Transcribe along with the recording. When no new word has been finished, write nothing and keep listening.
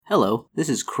Hello, this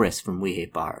is Chris from We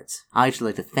Hate Bards. I'd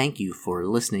like to thank you for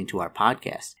listening to our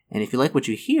podcast. And if you like what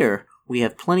you hear, we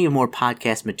have plenty of more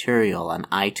podcast material on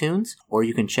iTunes, or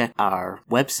you can check our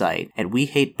website at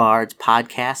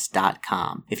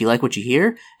wehatebardspodcast.com. If you like what you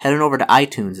hear, head on over to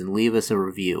iTunes and leave us a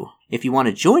review. If you want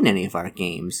to join any of our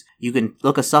games, you can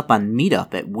look us up on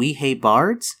Meetup at We Hate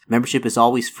Bards. Membership is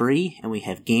always free, and we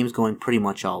have games going pretty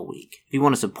much all week. If you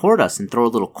want to support us and throw a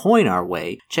little coin our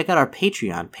way, check out our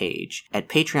Patreon page at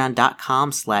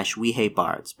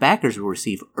patreon.com/WeHateBards. Backers will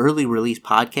receive early release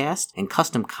podcasts and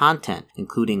custom content,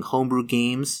 including homebrew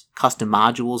games, custom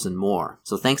modules, and more.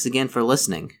 So thanks again for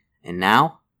listening. And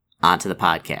now, on to the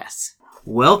podcasts.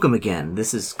 Welcome again.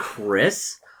 This is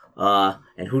Chris.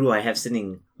 And who do I have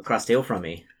sitting across the table from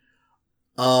me?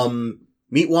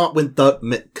 Meatwomp with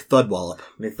Thudwallop.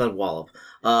 Thudwallop.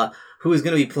 Who is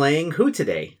going to be playing who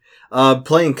today?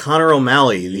 Playing Connor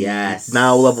O'Malley, the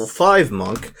now level 5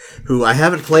 monk, who I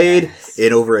haven't played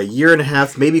in over a year and a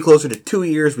half, maybe closer to 2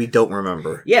 years, we don't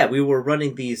remember. Yeah, we were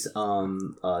running these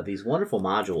wonderful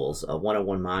modules,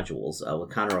 101 modules,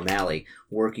 with Connor O'Malley,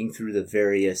 working through the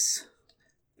various,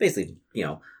 basically,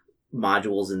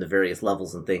 modules in the various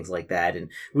levels and things like that. And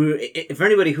for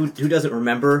anybody who doesn't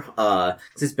remember, cause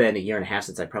it's been a year and a half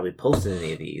since I probably posted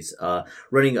any of these,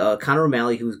 running Connor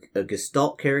O'Malley, who's a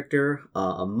Gestalt character,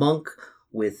 a monk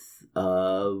with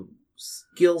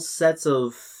skill sets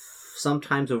of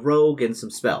sometimes a rogue and some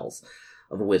spells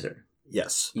of a wizard.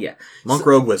 Yes. Yeah. Monk,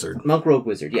 rogue, wizard. Monk, rogue,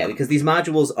 wizard. Yeah, because these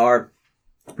modules are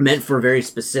meant for very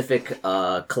specific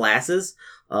classes,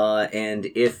 and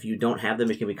if you don't have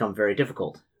them, it can become very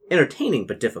difficult. Entertaining,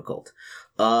 but difficult.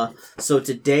 So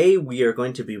today we are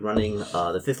going to be running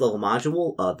the 5th level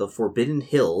module, the Forbidden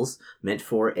Hills, meant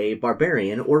for a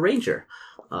barbarian or ranger,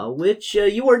 which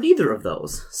you are neither of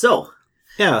those. So,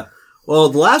 yeah. Well,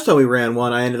 the last time we ran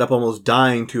one, I ended up almost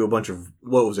dying to a bunch of,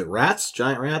 what was it, rats?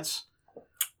 Giant rats?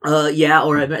 Yeah,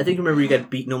 or I think I remember you got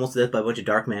beaten almost to death by a bunch of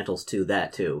dark mantles too,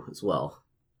 as well.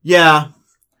 Yeah.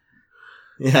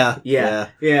 Yeah,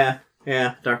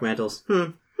 dark mantles.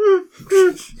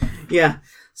 Yeah.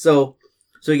 So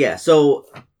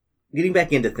getting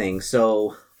back into things.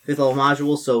 So 5th level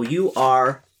module. So you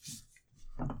are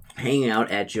hanging out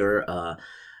at your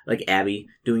Abbey,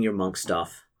 doing your monk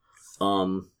stuff.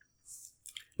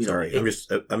 Sorry, I'm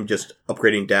just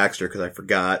upgrading Daxter because I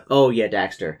forgot. Oh yeah,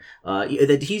 Daxter.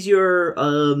 He's your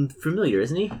familiar,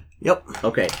 isn't he? Yep.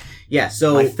 Okay. Yeah.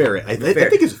 So my ferret. I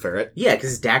think it's a ferret. Yeah,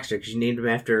 because it's Daxter. Because you named him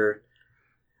after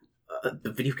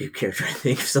a video game character, I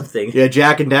think, or something. Yeah,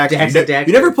 Jack and Daxter. Daxter.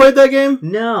 You never played that game?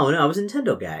 No, I was a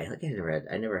Nintendo guy. Like I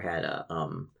never had a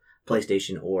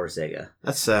PlayStation or Sega.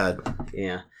 That's sad.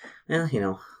 Yeah.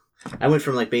 Well, I went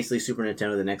from basically Super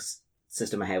Nintendo. The next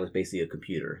system I had was basically a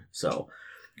computer, so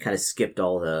kind of skipped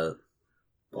all those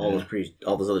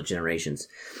other generations.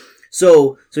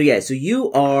 So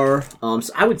you are. So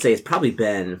I would say it's probably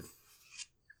been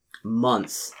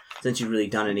months since you've really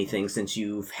done anything, since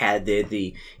you've had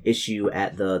the issue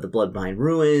at the Bloodbind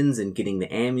Ruins and getting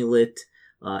the amulet,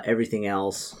 everything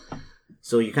else.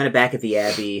 So you're kind of back at the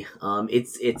Abbey.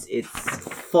 It's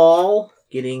fall,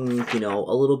 getting a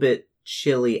little bit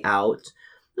chilly out.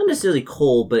 Not necessarily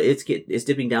cold, but it's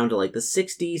dipping down to the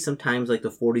 60s, sometimes the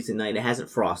 40s at night. It hasn't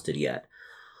frosted yet.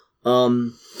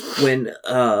 When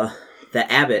the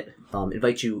abbot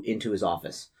invites you into his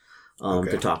office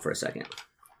to talk for a second.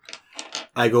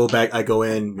 I go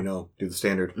in, do the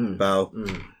standard bow.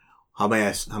 How may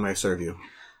I serve you?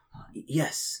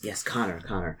 Yes,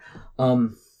 Connor. I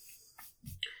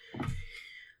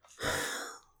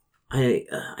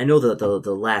know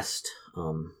the last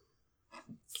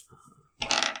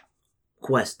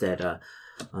quest that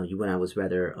you went on was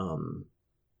rather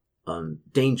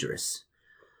dangerous.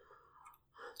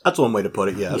 That's one way to put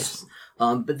it. Yes.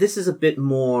 But this is a bit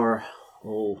more.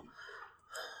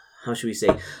 How should we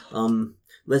say?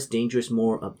 Less dangerous,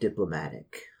 more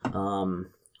diplomatic. Okay.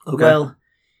 Well,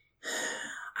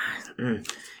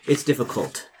 it's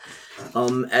difficult.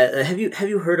 Have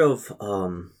you heard of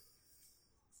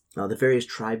the various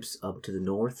tribes up to the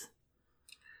north?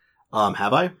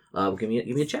 Have I? Give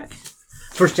me a check.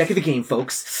 First check of the game,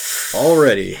 folks.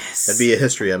 Already. Yes. That'd be a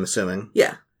history, I'm assuming.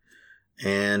 Yeah.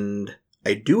 And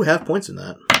I do have points in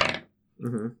that.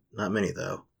 Mm-hmm. Not many,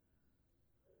 though.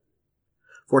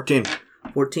 14.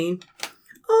 14?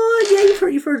 Yeah,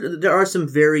 you've heard. There are some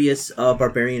various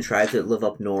barbarian tribes that live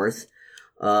up north.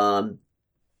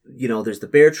 There's the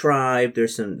Bear Tribe.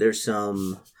 There's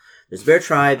the Bear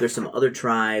Tribe. There's some other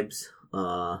tribes.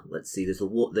 Let's see. There's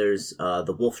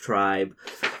the Wolf Tribe.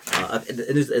 And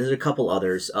there's a couple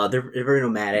others. They're very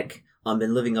nomadic.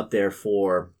 Been living up there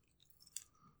for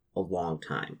a long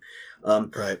time.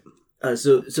 Right.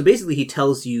 So basically, he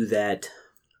tells you that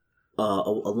a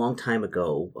long time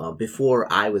ago,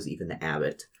 before I was even the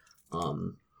abbot,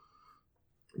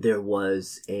 there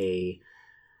was it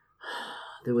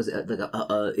was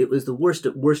it was the worst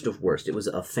of worst. It was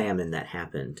a famine that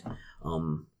happened.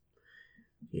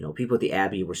 People at the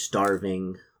abbey were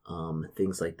starving,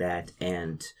 things like that,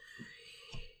 and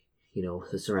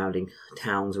the surrounding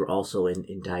towns were also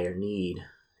in dire need,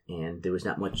 and there was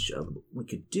not much we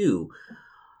could do.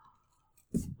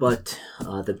 But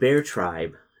the bear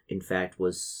tribe, in fact,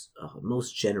 was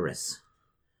most generous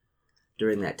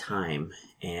during that time,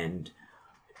 and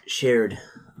shared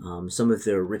some of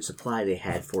their rich supply they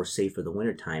had for the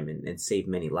wintertime and saved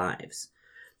many lives.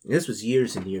 And this was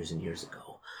years and years and years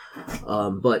ago.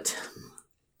 But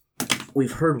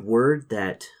we've heard word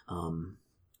that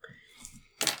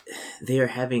they are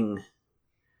having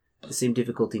the same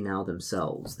difficulty now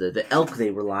themselves. The elk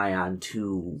they rely on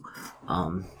to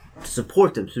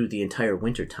support them through the entire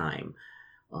winter time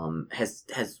has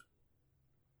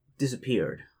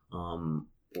disappeared,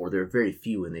 or there are very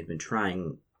few, and they've been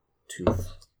trying to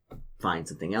find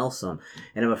something else. And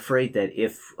I'm afraid that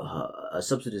if a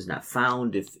substitute is not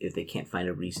found, if they can't find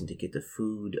a reason to get the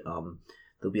food,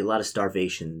 there'll be a lot of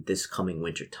starvation this coming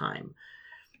winter time.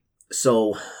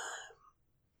 So,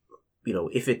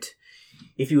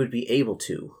 if you would be able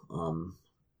to,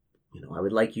 I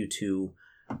would like you to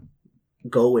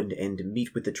go and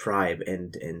meet with the tribe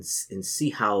and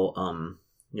see how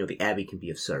the abbey can be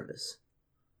of service.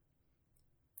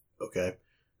 Okay.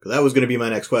 Because that was going to be my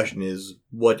next question, is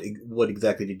what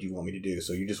exactly did you want me to do?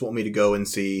 So you just want me to go and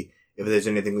see if there's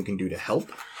anything we can do to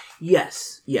help?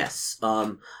 Yes.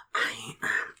 I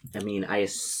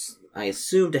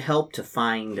assume to help to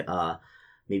find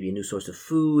maybe a new source of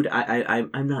food.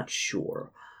 I'm not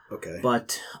sure. Okay.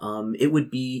 But it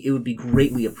would be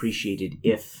greatly appreciated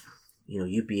if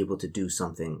you'd be able to do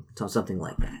something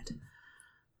like that.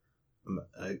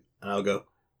 I'll go.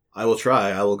 I will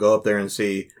try. I will go up there and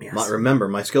see. Yes. Remember,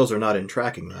 my skills are not in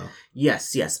tracking, though.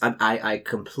 Yes. I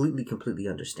completely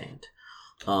understand.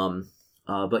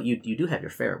 But you do have your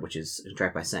ferret, which is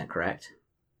tracked by scent, correct?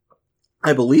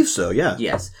 I believe so. Yeah.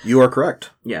 Yes. You are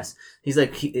correct. Yes. He's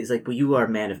like, well, you are a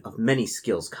man of many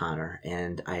skills, Connor,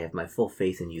 and I have my full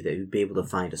faith in you that you'd be able to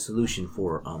find a solution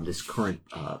for this current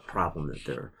problem that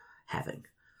they're having.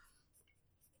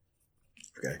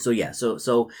 Okay. So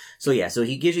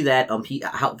he gives you that. He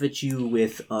outfits you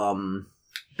with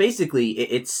basically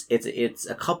it's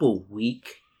a couple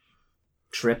week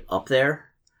trip up there.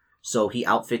 So he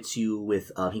outfits you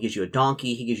with he gives you a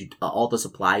donkey. He gives you all the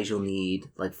supplies you'll need,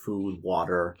 like food,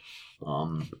 water,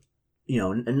 and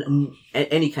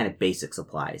any kind of basic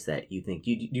supplies that you think. Do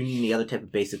you need any other type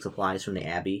of basic supplies from the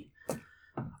abbey?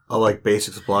 Oh, like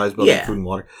basic supplies, but like food and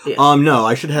water. Yeah. No,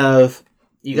 I should have.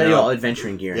 You got your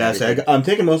adventuring gear. Yeah, I'm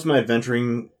taking most of my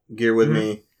adventuring gear with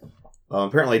me.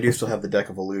 Apparently, I do still have the Deck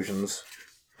of Illusions.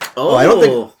 Oh,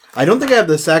 I don't think I have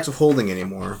the Sacks of Holding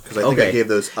anymore, because I think I gave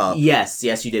those up. Yes,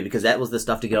 you did, because that was the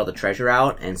stuff to get all the treasure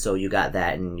out, and so you got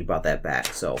that, and you brought that back.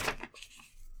 So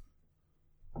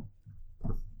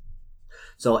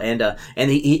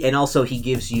and also he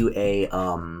gives you a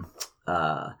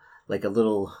like a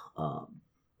little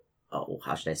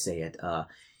how should I say it?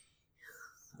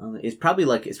 It's probably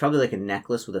like a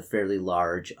necklace with a fairly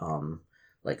large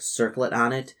like circlet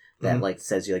on it that like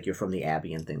says you're from the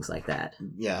abbey and things like that.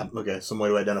 Yeah, okay, some way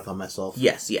to identify myself.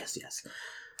 Yes.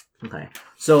 Okay.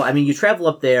 So you travel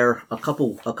up there a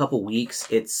couple weeks.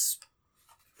 It's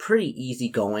pretty easy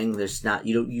going. There's not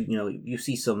you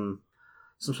see some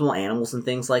small animals and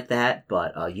things like that,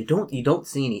 but you don't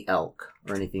see any elk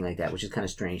or anything like that, which is kind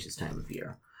of strange this time of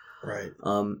year. Right.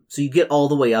 So you get all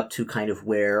the way up to kind of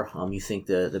where you think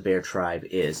the bear tribe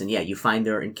is, and you find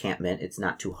their encampment. It's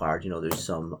not too hard. There's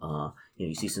some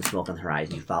you see some smoke on the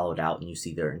horizon. You follow it out, and you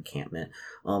see their encampment.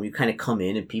 You kind of come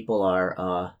in, and people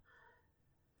are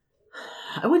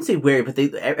I wouldn't say wary, but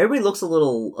everybody looks a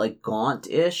little like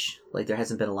gaunt-ish. Like there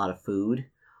hasn't been a lot of food.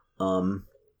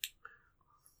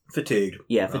 Fatigued.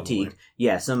 Yeah, fatigued.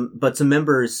 Yeah, some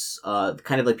members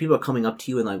kind of like people are coming up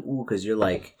to you and like, ooh, because you're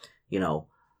like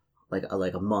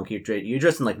like a monk. You're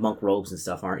dressed in like monk robes and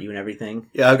stuff, aren't you, and everything?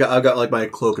 Yeah, I've got like my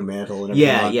cloak and mantle and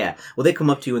everything. Yeah. Well, they come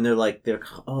up to you and they're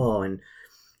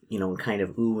and kind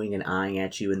of oohing and eyeing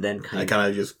at you, and then I kind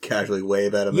of just casually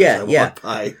wave at them. Yeah, as I walk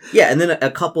by. Yeah, and then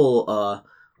a couple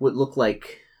would look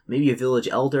like maybe a village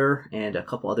elder and a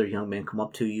couple other young men come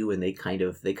up to you and they kind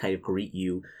of greet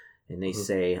you and they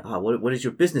say, "What is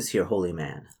your business here, holy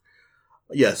man?"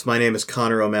 Yes, my name is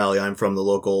Connor O'Malley. I'm from the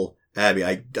local Abbey.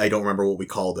 I don't remember what we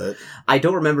called it. I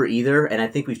don't remember either, and I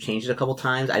think we've changed it a couple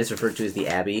times. I just referred to it as the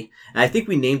Abbey. And I think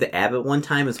we named the Abbot one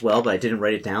time as well, but I didn't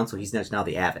write it down, so he's now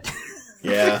the Abbot.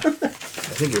 Yeah. I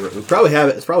think we probably have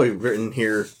it. It's probably written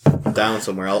here down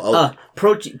somewhere.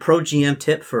 Pro GM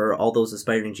tip for all those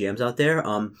aspiring GMs out there.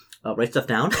 Write stuff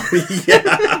down.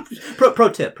 Yeah. Pro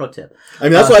tip. I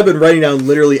mean, that's why I've been writing down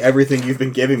literally everything you've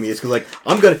been giving me. Is because, like,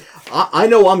 I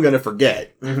know I'm gonna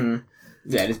forget. Mm-hmm.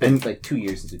 Yeah, it's been like 2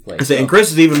 years since we played. And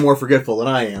Chris is even more forgetful than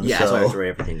I am. Yeah, so. that's why I have to write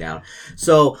everything down.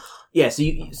 So, yeah,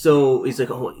 so he's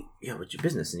like, oh, yeah, what's your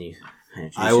business? And you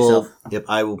introduce yourself. Yep,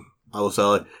 I will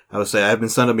sell it. I will say I've been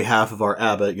sent on behalf of our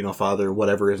abbot, Father,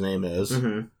 whatever his name is.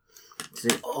 Mm-hmm.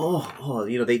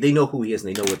 So, they know who he is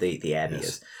and they know what the abbey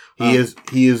is.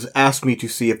 He has asked me to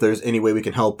see if there's any way we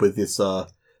can help with this, I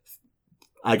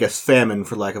guess, famine,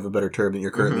 for lack of a better term, that you're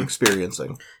currently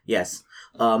experiencing. Yes.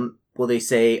 Well,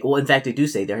 in fact, they do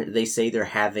say they're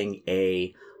having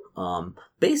a,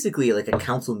 basically like a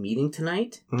council meeting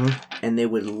tonight, and they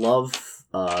would love,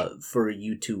 for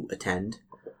you to attend.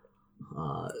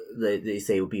 They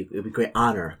say it would be a great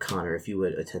honor, Connor, if you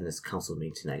would attend this council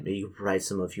meeting tonight. Maybe you could provide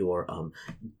some of your,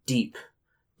 deep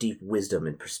wisdom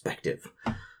and perspective.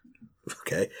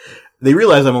 Okay. They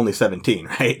realize I'm only 17,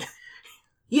 right?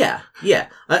 Yeah.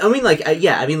 I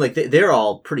mean, they're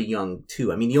all pretty young,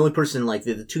 too. I mean, the only person, like,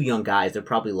 the two young guys, they're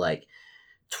probably, like,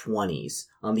 20s.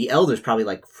 The elder's probably,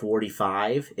 like,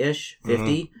 45-ish,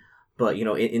 50. But,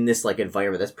 in this, like,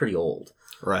 environment, that's pretty old.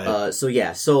 Right.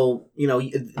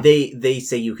 They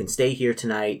say you can stay here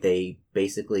tonight. They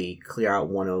basically clear out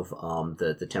one of,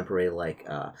 the temporary, like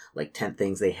tent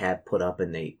things they had put up,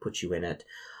 and they put you in it.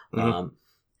 And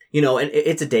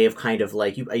it's a day of kind of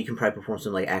like, you can probably perform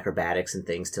some like acrobatics and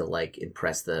things to like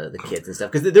impress the kids and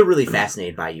stuff. Cause they're really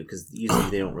fascinated by you. Cause usually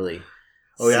they don't really.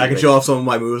 Oh yeah, I can show off some of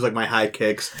my moves, like my high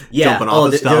kicks, jumping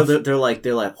off the stuff. They're like,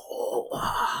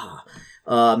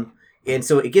 and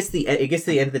so it gets to the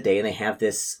end of the day and they have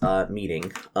this,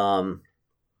 meeting. And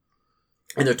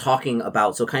they're talking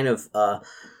about, so kind of,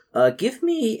 give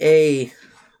me a,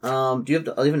 do you have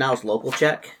a knowledge local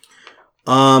check?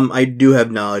 I do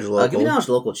have knowledge local. Give me a knowledge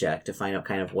local check to find out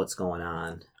kind of what's going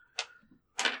on.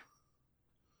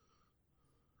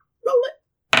 Roll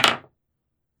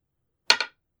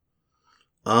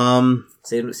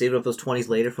it. Save up those 20s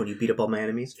later for when you beat up all my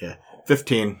enemies. Yeah,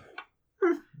 15.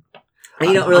 And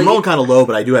you don't really. I'm rolling kind of low,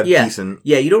 but I do have decent.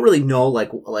 Yeah, you don't really know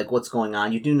like what's going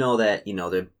on. You do know that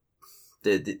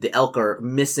the elk are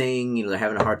missing, they're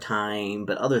having a hard time,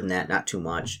 but other than that, not too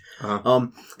much.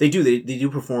 They do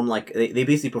perform like, they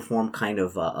basically perform kind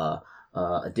of a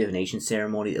divination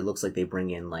ceremony. It looks like they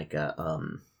bring in like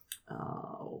an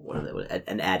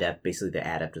adept, basically the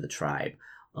adept of the tribe.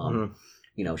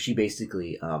 She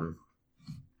basically,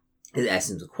 is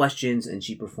asking some questions and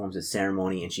she performs a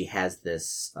ceremony and she has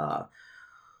this,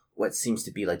 what seems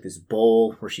to be like this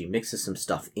bowl where she mixes some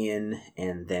stuff in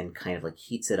and then kind of like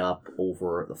heats it up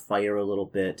over the fire a little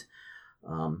bit.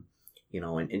 And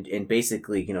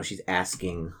basically, she's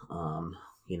asking,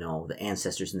 the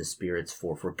ancestors and the spirits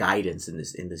for guidance in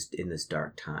this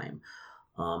dark time.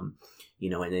 And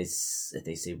they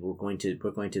say, we're going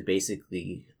to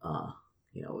basically,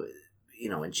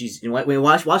 and she's,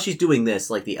 while she's doing this,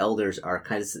 like the elders are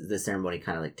kind of, the ceremony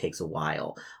kind of like takes a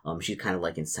while. She's kind of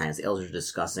like in silence. The elders are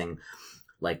discussing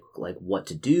like what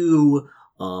to do,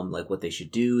 like what they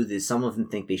should do. Some of them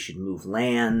think they should move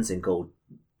lands and go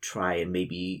try and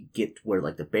maybe get where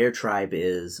like the bear tribe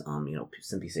is. Some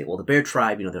people say, well, the bear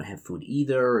tribe, they don't have food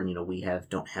either. And, we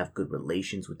don't have good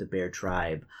relations with the bear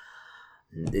tribe.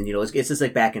 And it's just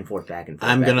like back and forth.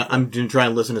 I'm gonna try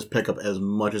and listen to this pickup as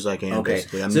much as I can. Okay.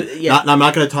 Basically. I'm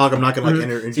not gonna talk. I'm not gonna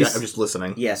I'm just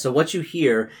listening. Yeah. So what you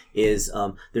hear is,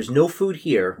 there's no food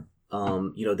here.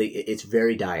 It's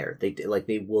very dire.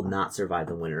 They will not survive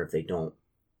the winter if they don't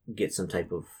get some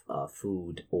type of,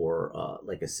 food or,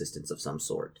 like assistance of some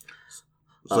sort.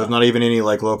 So there's not even any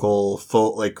like local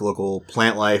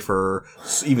plant life or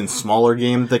even smaller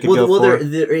game they could go for? Well,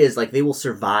 there is. Like, they will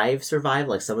survive.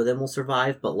 Like, some of them will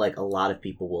survive, but like a lot of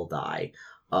people will die.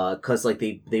 Cause like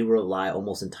they rely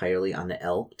almost entirely on the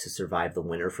elk to survive the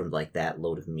winter from like that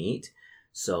load of meat.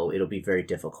 So it'll be very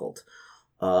difficult.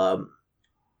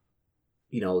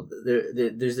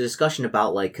 There's a discussion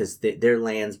about like, cause their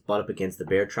lands butt up against the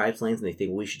bear tribe's lands and they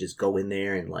think we should just go in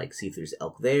there and like see if there's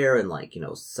elk there and like,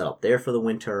 set up there for the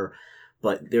winter.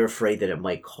 But they're afraid that it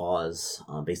might cause,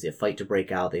 basically a fight to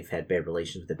break out. They've had bad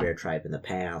relations with the bear tribe in the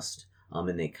past.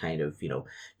 And they kind of,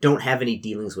 don't have any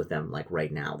dealings with them like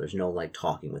right now. There's no like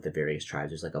talking with the various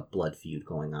tribes. There's like a blood feud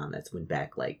going on that's went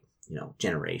back like,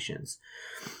 generations.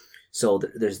 So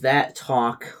there's that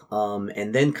talk,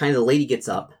 and then kind of the lady gets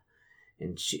up,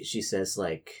 and she says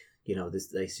like, you know,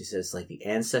 this. Like, she says like the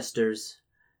ancestors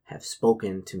have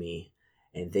spoken to me,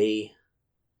 and they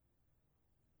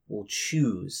will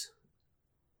choose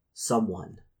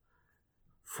someone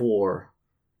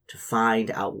to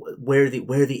find out where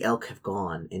the elk have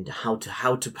gone and how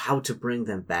to bring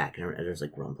them back. And there's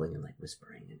like grumbling and like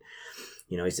whispering, and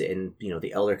you know,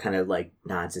 the elder kind of like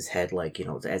nods his head, like, you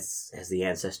know, as the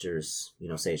ancestors, you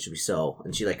know, say it should be so.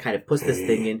 And she like kind of puts this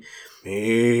thing in.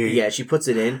 Yeah, she puts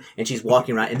it in, and she's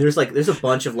walking around, and there's a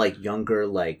bunch of like younger,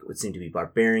 like what seem to be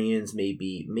barbarians,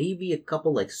 maybe a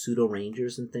couple like pseudo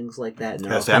rangers and things like that. And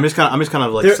I'm just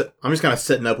kind of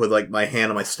sitting up with like my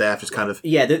hand on my staff, just kind of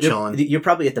chilling. You're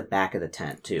probably at the back of the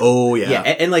tent too. Oh yeah, yeah,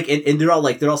 and they're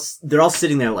all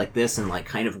sitting there like this and like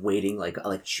kind of waiting, like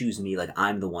choose me, like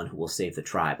I'm the one who will save the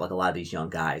tribe, like a lot of these young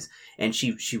guys. And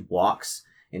she walks.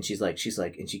 And she's like,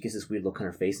 and she gets this weird look on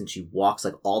her face, and she walks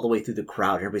like all the way through the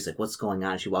crowd. Everybody's like, "What's going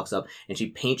on?" And she walks up, and she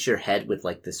paints your head with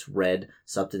like this red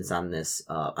substance on this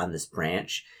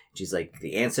branch. And she's like,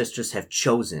 "The ancestors have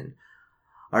chosen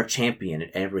our champion," and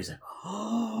everybody's like,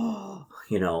 "Oh,"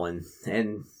 you know, and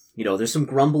you know, there's some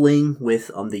grumbling with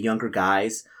the younger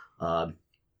guys,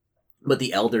 but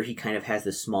the elder, he kind of has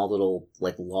this small little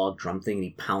like log drum thing, and he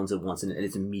pounds it once, and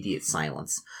it's immediate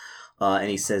silence, and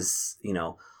he says, you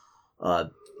know,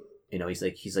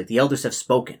 he's like the elders have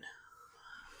spoken,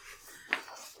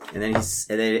 and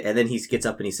then he gets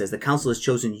up and he says, the council has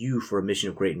chosen you for a mission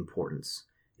of great importance.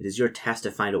 It is your task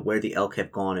to find out where the elk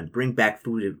have gone and bring back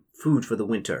food for the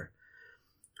winter.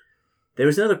 There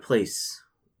is another place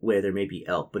where there may be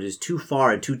elk, but it is too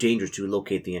far and too dangerous to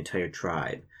locate the entire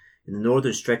tribe. In the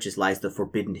northern stretches lies the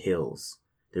Forbidden Hills.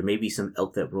 There may be some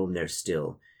elk that roam there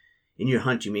still. In your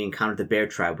hunt you may encounter the bear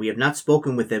tribe. We have not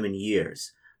spoken with them in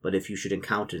years. But if you should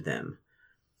encounter them,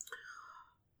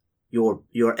 your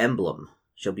emblem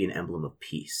shall be an emblem of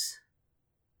peace.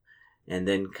 And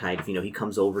then kind of, you know, he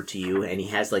comes over to you, and he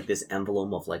has like this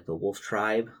emblem of like the wolf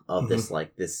tribe of this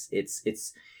like this. It's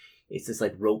this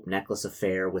like rope necklace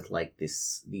affair with like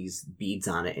these beads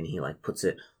on it, and he like puts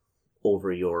it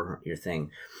over your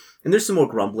thing. And there's some more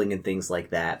grumbling and things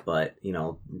like that, but you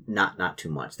know, not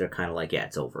too much. They're kind of like, yeah,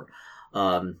 it's over.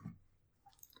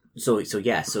 So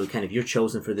kind of you're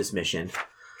chosen for this mission,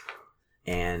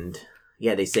 and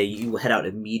yeah, they say you head out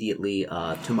immediately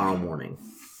tomorrow morning.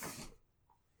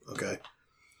 Okay.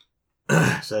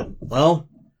 I said, well,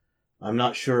 I'm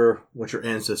not sure what your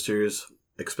ancestors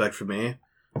expect from me.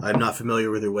 I'm not familiar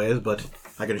with your ways, but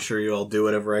I can assure you I'll do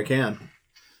whatever I can.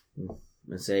 And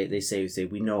they say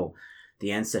we know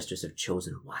the ancestors have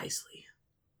chosen wisely.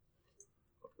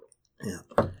 Yeah.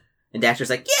 And Daxter's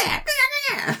like, yeah.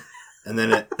 And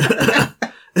then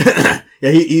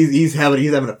yeah, he's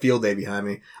having a field day behind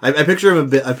me. I picture him a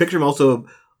bit. I picture him also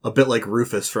a bit like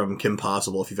Rufus from Kim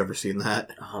Possible, if you've ever seen that.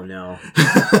 Oh no.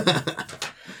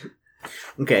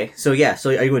 Okay, so yeah, so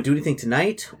are you going to do anything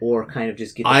tonight, or kind of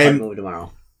just get the fight moving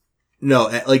tomorrow? No,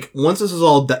 like once this is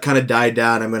all kind of died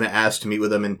down, I'm going to ask to meet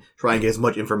with them and try and get as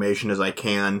much information as I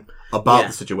can about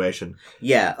the situation.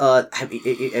 Yeah,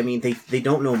 I mean they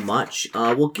don't know much.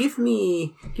 Well, give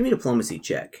me a diplomacy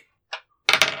check.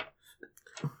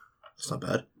 That's not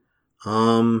bad.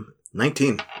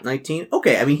 19. 19?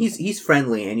 Okay, I mean, he's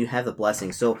friendly, and you have the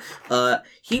blessing. So,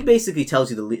 he basically tells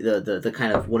you the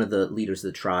kind of one of the leaders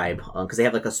of the tribe, because they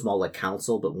have like a small like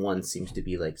council, but one seems to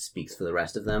be like speaks for the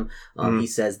rest of them. He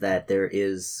says that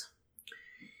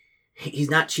she's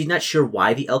not sure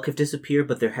why the elk have disappeared,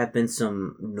 but there have been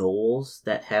some gnolls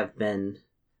that have been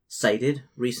sighted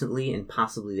recently, and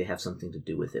possibly they have something to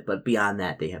do with it. But beyond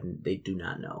that, they do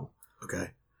not know.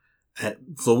 Okay.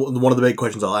 So one of the big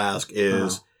questions I'll ask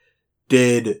is,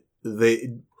 did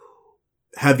they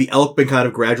have the elk been kind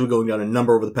of gradually going down in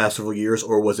number over the past several years,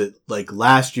 or was it like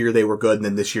last year they were good and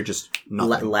then this year just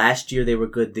nothing? Last year they were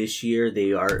good. This year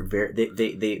they are very.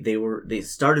 The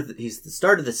start of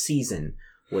the season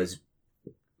was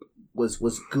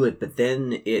good, but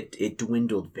then it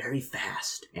dwindled very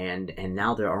fast, and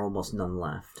now there are almost none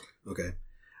left. Okay,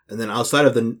 and then outside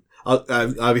of the.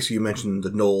 Obviously, you mentioned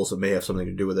the gnolls that may have something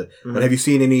to do with it. Mm-hmm. But have you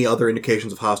seen any other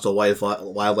indications of hostile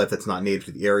wildlife that's not native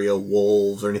to the area,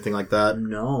 wolves or anything like that?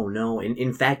 No.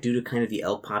 In fact, due to kind of the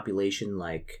elk population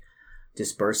like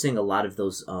dispersing, a lot of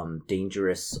those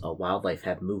dangerous wildlife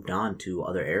have moved on to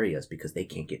other areas because they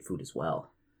can't get food as well.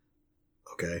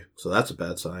 Okay, so that's a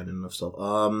bad sign and stuff.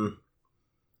 What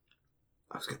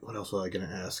else was I going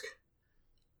to ask?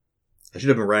 I should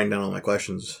have been writing down all my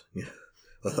questions. Yeah,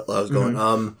 while I was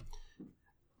going.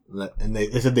 And they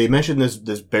said they mentioned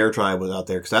this bear tribe was out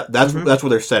there because that's where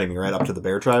they're setting me, right up to the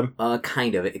bear tribe.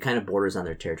 Kind of. It kind of borders on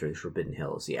their territory, the Forbidden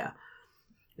Hills. Yeah,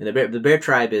 and the bear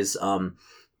tribe is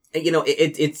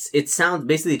it sounds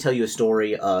basically they tell you a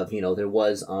story of there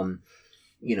was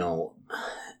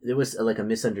there was like a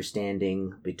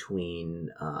misunderstanding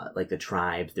between like the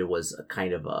tribes. There was a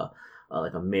kind of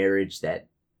like a marriage that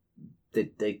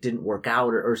they didn't work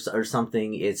out or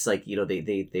something. It's like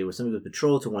they were somebody was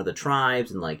betrothed to one of the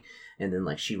tribes and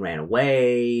then she ran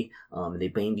away. And they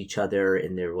blamed each other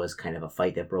and there was kind of a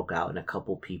fight that broke out and a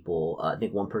couple people. I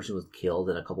think one person was killed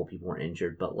and a couple people were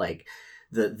injured. But like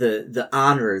the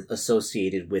honor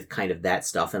associated with kind of that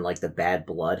stuff and like the bad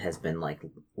blood has been like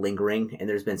lingering, and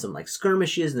there's been some like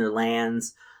skirmishes in their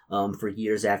lands for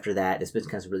years after that. It's been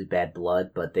kind of really bad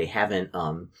blood, but they haven't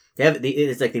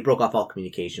it's like they broke off all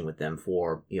communication with them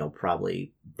for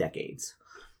probably decades.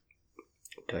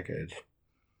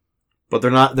 But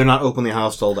they're not openly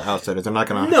hostile to outsiders. They're not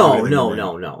going to no.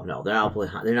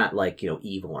 They're not like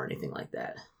evil or anything like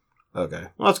that. Okay,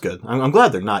 well that's good. I'm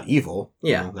glad they're not evil.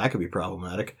 Yeah, that could be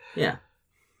problematic. Yeah,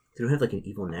 they don't have like an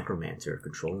evil necromancer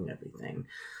controlling everything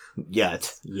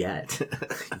yet.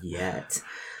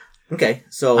 Okay,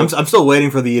 so I'm still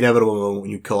waiting for the inevitable moment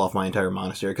when you kill off my entire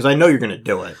monastery because I know you're going to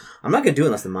do it. I'm not going to do it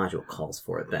unless the module calls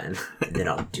for it, Ben. And then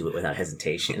I'll do it without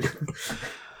hesitation.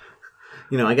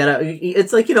 I gotta.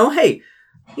 It's like hey,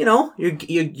 you're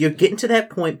getting to that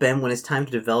point, Ben, when it's time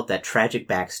to develop that tragic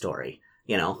backstory.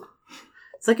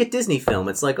 It's like a Disney film.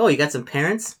 It's like, oh, you got some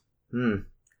parents?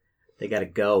 They gotta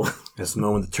go. That's the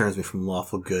moment that turns me from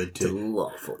lawful good to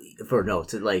lawful evil.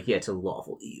 To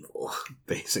lawful evil.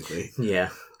 Basically. Yeah.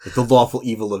 Like the lawful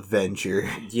evil avenger.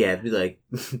 Yeah, it'd be like,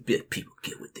 people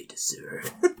get what they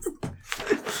deserve.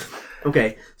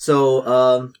 Okay,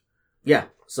 so, yeah.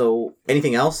 So,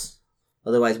 anything else?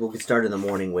 Otherwise, we'll get started in the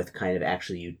morning with kind of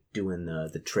actually you doing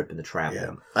the trip and the travel.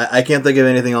 Yeah. I can't think of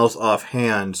anything else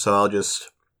offhand, so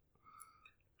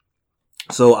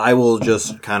I will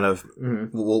just kind of,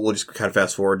 we'll just kind of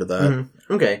fast forward to that.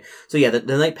 Mm-hmm. Okay. So yeah,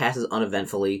 the night passes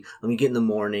uneventfully. You get in the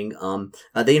morning.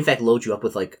 They in fact load you up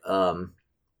with like,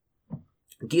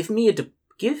 give me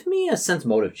a sense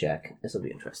motive check. This will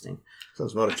be interesting.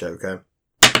 Sense motive check, okay.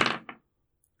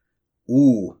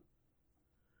 Ooh.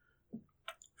 Do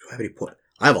I have any points?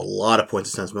 I have a lot of points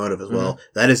of sense motive as well.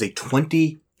 That is a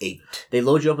 28. They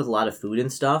load you up with a lot of food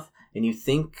and stuff, and you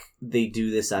think they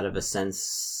do this out of a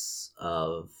sense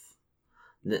of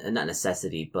not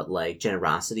necessity, but like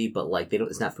generosity, but like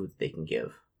it's not food that they can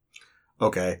give.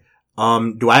 Okay.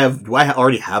 Do I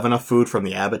already have enough food from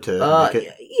the abbot to make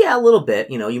it? Yeah, a little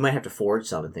bit. You might have to forage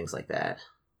some and things like that.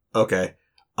 Okay.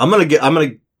 I'll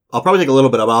probably take a little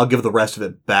bit of it. I'll give the rest of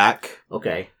it back.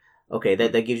 Okay,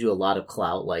 that gives you a lot of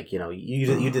clout. Like,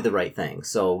 you did the right thing.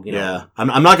 So, Yeah.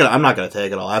 I'm not gonna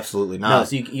take it all. Absolutely not. No,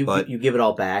 so you give it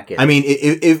all back. I mean,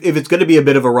 if it's going to be a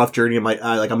bit of a rough journey,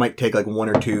 I might take like one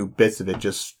or two bits of it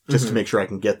just to make sure I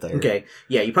can get there. Okay.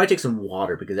 Yeah, you probably take some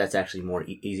water because that's actually more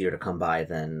easier to come by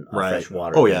than fresh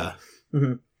water. Oh yeah.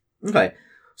 Mm-hmm. Okay.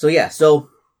 So yeah, so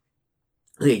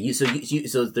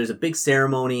there's a big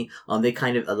ceremony. They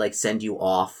kind of like send you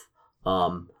off.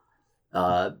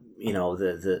 The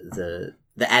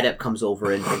adept comes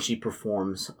over and she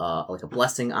performs like a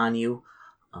blessing on you,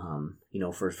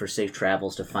 for safe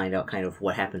travels to find out kind of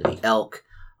what happened to the elk,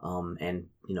 and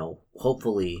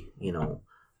hopefully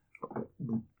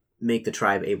make the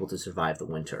tribe able to survive the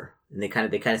winter. And they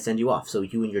kind of send you off. So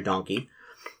you and your donkey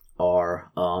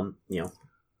are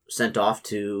sent off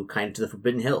to the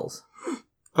Forbidden Hills.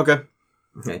 Okay.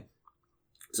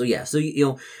 So yeah, so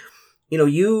you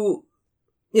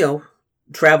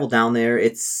travel down there.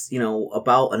 It's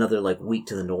about another like week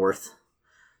to the north,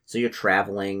 so you're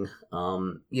traveling.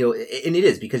 And it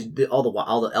is because all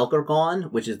the elk are gone,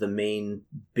 which is the main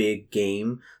big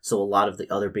game. So a lot of the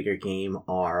other bigger game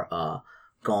are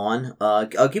gone.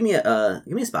 Give me a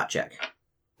spot check.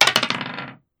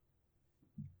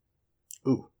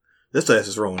 Ooh, this dice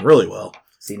is rolling really well.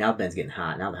 See, now Ben's getting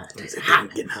hot. Now the dice are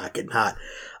hot. Getting hot.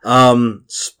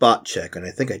 Spot check, and I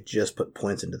think I just put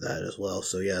points into that as well.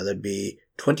 So yeah, that'd be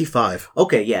 25.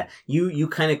 Okay, yeah. You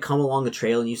kind of come along the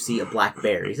trail and you see a black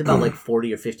bear. He's about like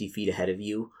 40 or 50 feet ahead of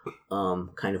you,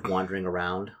 kind of wandering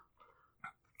around.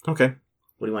 Okay.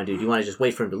 What do you want to do? Do you want to just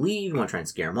wait for him to leave? You want to try and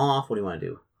scare him off? What do you want to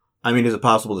do? I mean, is it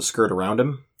possible to skirt around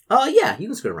him? Yeah, you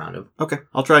can skirt around him. Okay,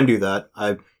 I'll try and do that.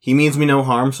 He means me no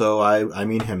harm, so I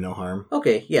mean him no harm.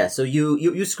 Okay, yeah. So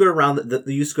you skirt around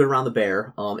the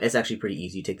bear. It's actually pretty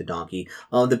easy. You take the donkey.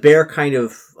 The bear kind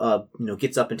of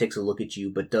gets up and takes a look at you,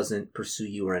 but doesn't pursue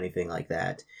you or anything like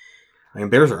that. I mean,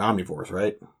 bears are omnivores,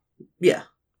 right? Yeah.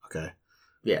 Okay.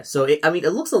 Yeah, so it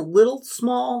looks a little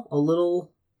small, a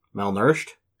little Malnourished?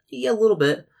 a little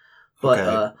bit, but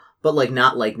Okay. but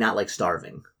not like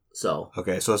starving. So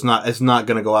Okay, so it's not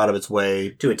going to go out of its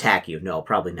way. to attack you, no,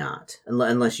 probably not,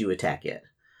 unless you attack it.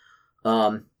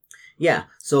 Yeah.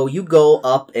 So you go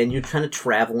up and you're kind of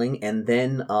traveling, and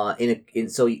then off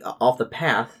the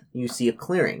path you see a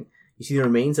clearing. You see the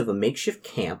remains of a makeshift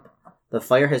camp. The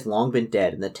fire has long been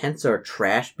dead, and the tents are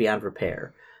trashed beyond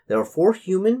repair. There are 4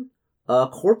 human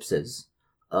corpses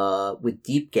with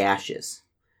deep gashes.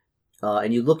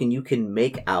 And you look and you can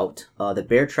make out the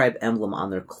Bear Tribe emblem on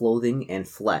their clothing and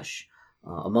flesh.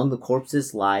 Among the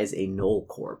corpses lies a gnoll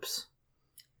corpse.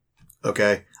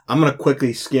 Okay. I'm going to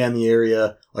quickly scan the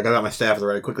area. Like, I got my staff at the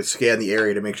ready. Quickly scan the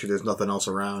area to make sure there's nothing else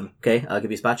around. Okay, I'll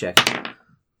give you a spot check.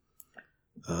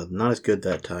 Not as good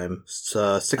that time. It's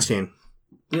 16.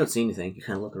 You don't see anything. You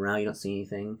kind of look around. You don't see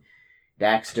anything.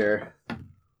 Daxter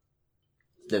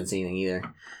doesn't see anything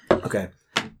either. Okay.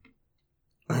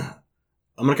 I'm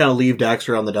going to kind of leave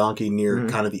Daxter on the donkey near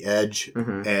kind of the edge.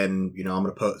 Mm-hmm. And, I'm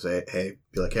going to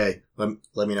be like, hey,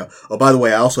 let me know. Oh, by the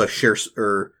way, I also have share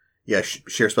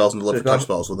spells and deliver touch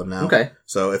spells with him now. Okay.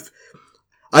 So if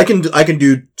I can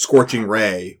do Scorching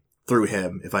Ray through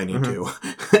him if I need to.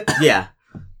 Yeah.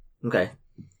 Okay.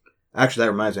 Actually,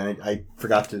 that reminds me. I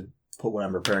forgot to put what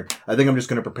I'm preparing. I think I'm just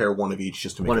going to prepare one of each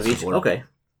just to make one it of each. simpler.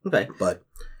 Okay. But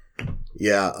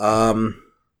yeah, I'm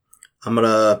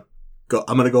gonna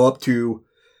go up to.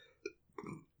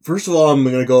 First of all, I'm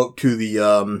gonna go up to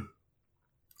the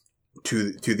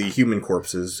to the human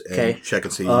corpses and check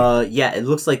and see. Yeah, it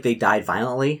looks like they died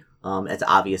violently. It's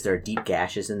obvious there are deep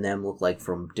gashes in them, look like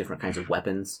from different kinds of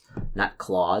weapons. Not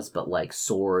claws, but like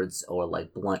swords or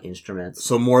like blunt instruments.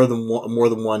 So more than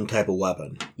one type of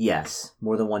weapon. Yes,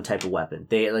 more than one type of weapon.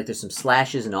 There's some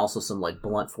slashes and also some like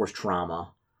blunt force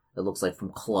trauma. It looks like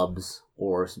from clubs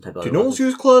or some type of. Do gnolls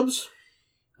use clubs?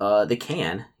 They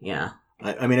can, yeah.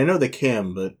 I mean, I know they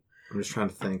can, but I'm just trying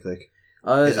to think, like,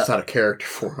 it's not a character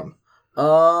for them.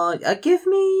 Give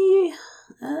me,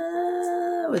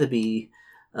 what would it be?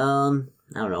 I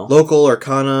don't know. Local,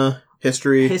 Arcana,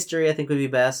 History. History, I think, would be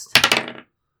best. Okay,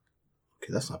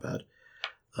 that's not bad.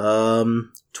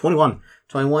 21.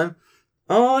 21?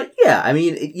 Yeah, I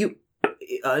mean,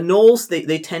 gnolls,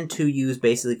 they tend to use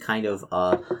basically kind of,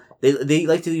 they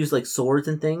like to use, like, swords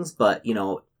and things, but,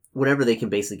 whatever they can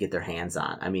basically get their hands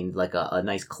on. I mean, like a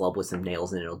nice club with some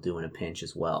nails in it will do in a pinch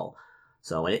as well.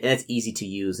 So, and it's easy to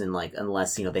use, and like,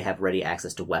 unless, they have ready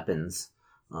access to weapons,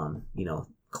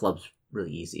 clubs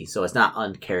really easy. So it's not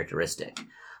uncharacteristic.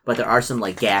 But there are some,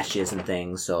 like, gashes and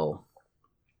things, so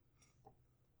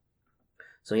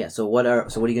yeah, so what are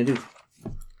you gonna do?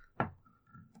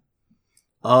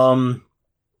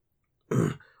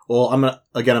 Well, I'm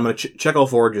gonna check all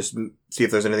 4, just see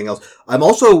if there's anything else. I'm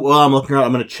also, while I'm looking around,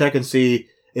 I'm gonna check and see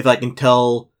if I can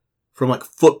tell from, like,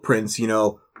 footprints,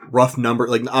 rough number.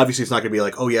 Like, obviously it's not gonna be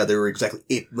like, oh yeah, there were exactly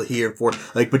 8 here and 4,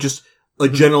 like, but just a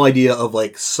general idea of,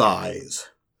 like, size.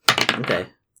 Okay.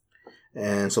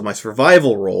 And so my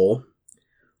survival roll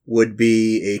would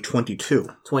be a 22.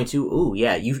 22. Ooh,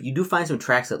 yeah. You do find some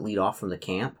tracks that lead off from the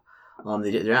camp.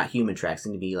 They're not human tracks. They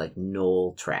seem to be like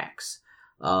gnoll tracks.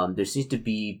 There seems to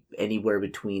be anywhere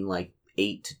between like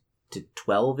 8 to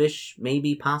 12-ish,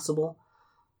 maybe possible.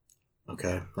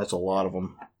 Okay, that's a lot of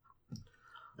them.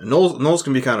 And gnolls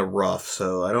can be kind of rough,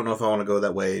 so I don't know if I want to go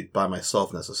that way by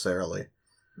myself necessarily.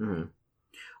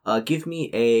 Mm-hmm. Give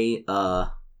me a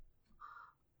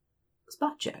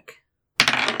spot check.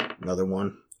 Another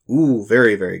one. Ooh,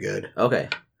 very, very good. Okay.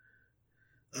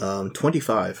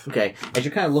 25. Okay. As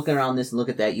you're kind of looking around this and look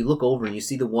at that, you look over and you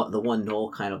see the one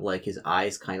gnoll kind of like his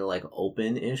eyes kind of like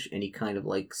open-ish, and he kind of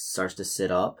like starts to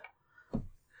sit up.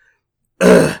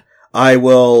 I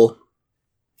will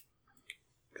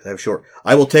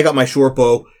take out my short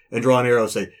bow and draw an arrow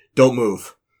and say, "Don't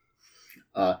move."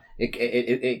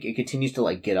 It continues to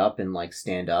like get up and like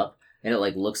stand up, and it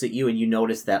like looks at you, and you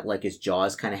notice that like its jaw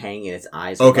is kind of hanging, and its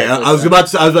eyes. Okay, I was about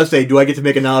to say, do I get to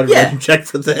make a knowledge check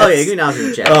for this? Oh yeah, give me a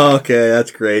knowledge check. Okay,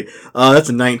 that's great. That's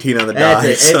a 19 on the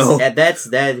die.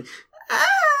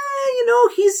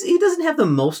 He doesn't have the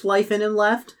most life in him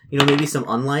left. Maybe some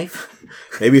unlife.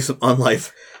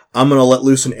 I'm gonna let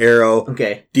loose an arrow.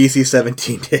 Okay. DC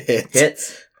 17 to hit.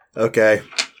 Hits. Okay.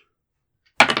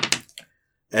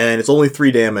 And it's only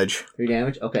 3 damage. 3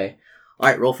 damage? Okay.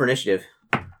 Alright, roll for initiative.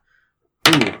 Ooh.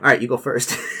 Alright, you go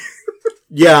first.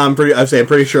 Yeah, I'm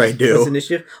pretty sure I do. What's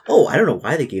initiative? Oh, I don't know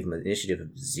why they gave him an initiative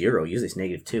of 0. Usually it's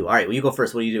 -2. Alright, well you go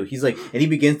first. What do you do? He's like, and he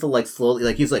begins to like slowly,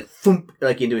 like he's like, thump,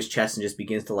 like into his chest and just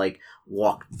begins to like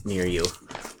walk near you.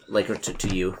 Like, or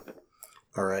to you.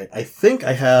 All right. I think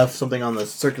I have something on the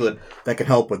circuit that can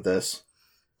help with this.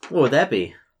 What would that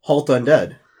be? Halt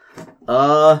Undead.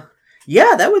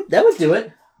 Yeah, that would do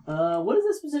it. What does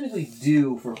it specifically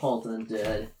do for Halt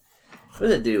Undead? What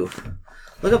does it do?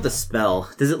 Look up the spell.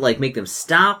 Does it, like, make them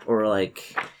stop, or,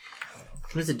 like,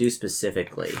 what does it do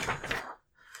specifically?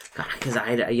 God, because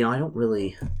I don't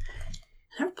really...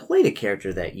 I never played a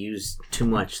character that used too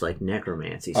much, like,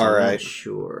 necromancy, so I'm not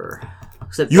sure.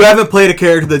 Except you haven't played a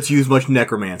character that's used much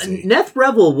necromancy. Neth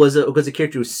Rebel was a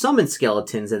character who summoned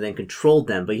skeletons and then controlled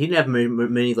them, but he didn't have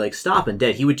many like stop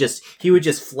undead. He would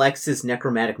just flex his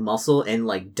necromantic muscle and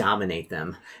like dominate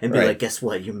them and be like, "Guess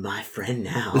what? You're my friend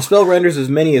now." The spell renders as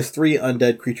many as 3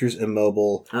 undead creatures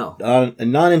immobile. Oh, A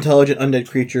non-intelligent undead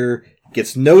creature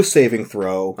gets no saving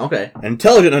throw. Okay. An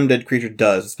intelligent undead creature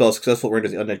does. The spell successful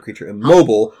renders the undead creature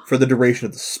immobile for the duration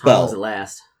of the spell. How long does it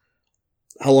last?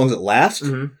 How long does it last?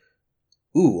 Mm-hmm.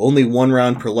 Ooh, only 1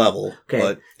 round per level. Okay.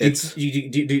 But it's... Do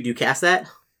you cast that?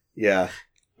 Yeah.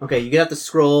 Okay, you get out the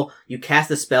scroll, you cast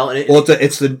the spell, and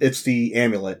it's the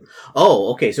amulet.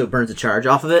 Oh, okay, so it burns a charge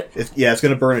off of it? It's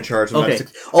going to burn a charge. Okay.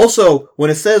 Also, when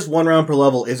it says 1 round per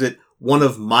level, is it one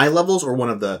of my levels or one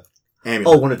of the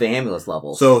amulets? Oh, one of the amulet's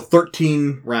levels. So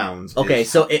 13 rounds. Okay,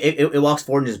 so it walks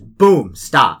forward and just boom,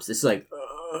 stops. It's like...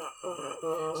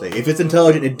 So if it's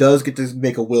intelligent, it does get to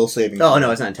make a will saving. Oh,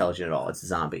 no, it's not intelligent at all. It's a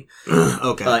zombie.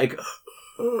 Okay.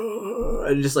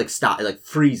 It just, like, stop. It, like,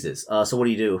 freezes. So what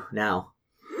do you do now?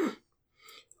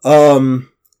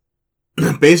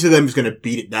 Basically, I'm just gonna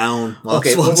beat it down while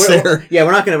Okay, it's there. Yeah,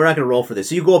 we're not gonna roll for this.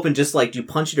 So you go up and just, like, do you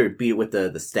punch it or beat it with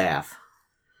the staff?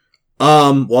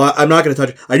 Well, I'm not gonna touch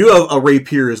it. I do have a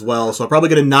rapier as well, so I'm probably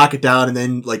gonna knock it down and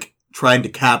then, like, try and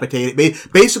decapitate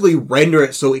it. Basically, render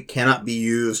it so it cannot be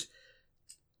used.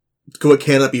 So it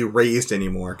cannot be raised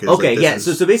anymore. Okay, yeah.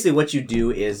 So basically what you do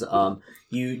is,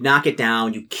 you knock it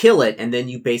down, you kill it, and then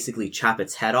you basically chop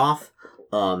its head off.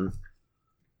 You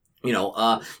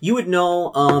would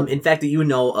know, in fact, that you would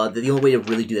know, that the only way to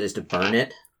really do that is to burn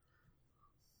it.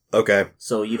 Okay.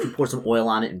 So if you pour some oil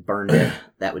on it and burn it,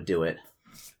 that would do it.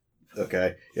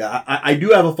 Okay. Yeah, I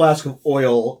do have a flask of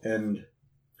oil, and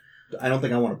I don't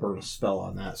think I want to burn a spell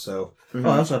on that, so... Mm-hmm. Oh,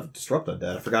 I also have Disrupt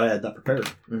Undead. I forgot I had that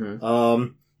prepared.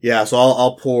 Mm-hmm. Yeah, so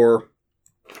I'll pour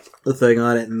the thing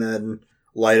on it and then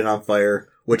light it on fire,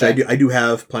 which okay. I do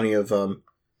have plenty of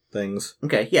things.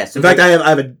 Okay, yeah. So in fact, I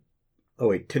have a. Oh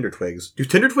wait, Tinder Twigs. Are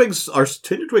Tinder Twigs self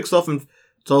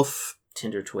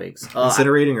Tinder Twigs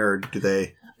incinerating, or do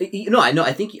they? No,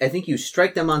 I think you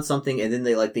strike them on something and then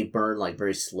they burn like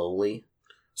very slowly.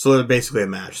 So they're basically a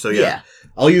match. So yeah.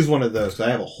 I'll use one of those because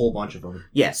I have a whole bunch of them.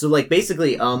 Yeah. So like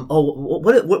basically,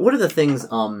 what are the things?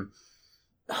 Oh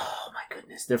my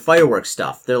goodness, they're fireworks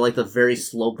stuff. They're like the very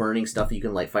slow burning stuff that you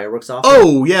can light fireworks off.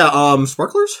 Oh yeah,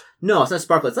 sparklers? No, it's not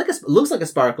sparkler. It's like it looks like a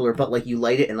sparkler, but like you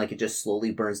light it and like it just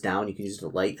slowly burns down. You can use it to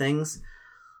light things.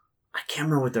 I can't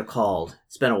remember what they're called.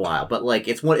 It's been a while, but like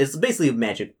it's basically a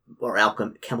magic or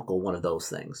chemical one of those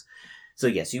things. So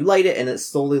yes, you light it and it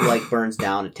slowly like burns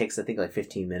down. It takes I think like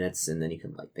 15 minutes and then you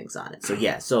can light things on it. So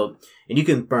yeah, and you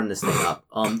can burn this thing up.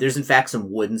 There's in fact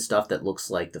some wooden stuff that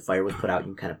looks like the fire was put out. You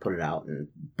can kind of put it out and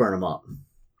burn them up.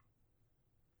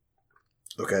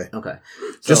 Okay. Okay.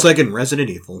 Just like in Resident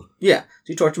Evil. Yeah. So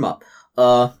you torch them up,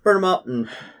 burn them up, and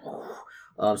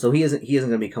so he isn't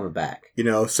going to be coming back.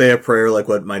 Say a prayer like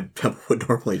what my temple would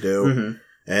normally do. Mm-hmm.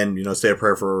 And, say a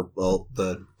prayer for,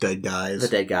 the dead guys. The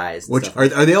dead guys. Which, are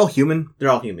they all human? They're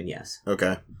all human, yes.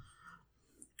 Okay.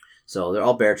 So they're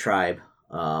all bear tribe.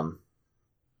 Yeah,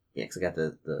 because I got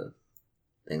the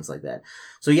things like that.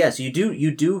 So yes, you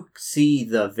do see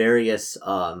the various,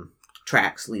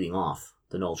 tracks leading off,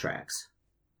 the Knoll tracks.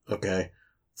 Okay.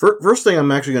 First thing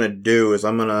I'm actually going to do is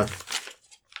I'm going to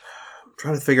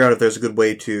try to figure out if there's a good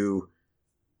way to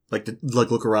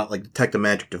look around, like detect a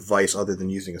magic device other than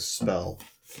using a spell.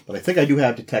 But I think I do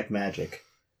have detect magic.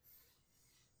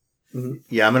 Mm-hmm.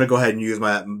 Yeah, I'm gonna go ahead and use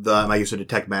my use of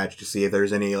detect magic to see if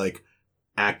there's any like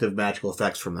active magical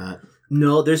effects from that.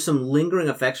 No, there's some lingering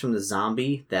effects from the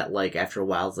zombie that like after a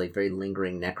while is like very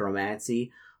lingering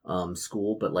necromancy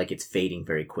school, but like it's fading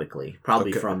very quickly.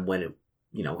 Probably from when it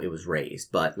it was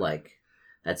raised, but like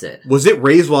that's it. Was it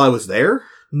raised while I was there?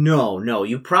 No.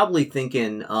 You're probably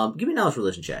thinking, give me a knowledge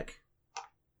religion check.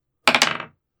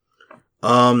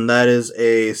 That is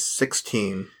a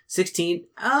 16. 16?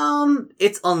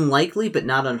 It's unlikely, but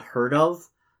not unheard of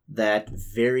that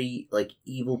very, like,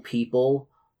 evil people,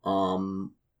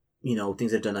 things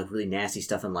that have done, like, really nasty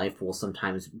stuff in life will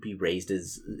sometimes be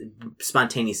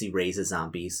spontaneously raised as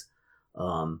zombies.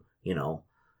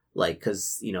 Like,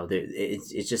 because, you know,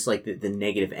 it's just like the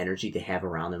negative energy they have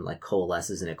around them, like,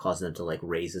 coalesces and it causes them to, like,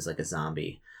 raise as, like, a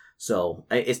zombie. So,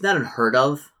 it's not unheard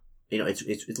of. You know, it's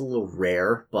a little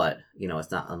rare, but, you know,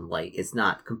 it's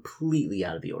not completely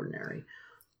out of the ordinary.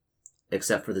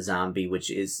 Except for the zombie, which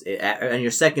is, on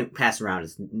your second pass around,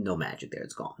 is no magic there.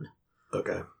 It's gone.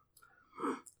 Okay.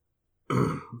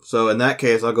 So in that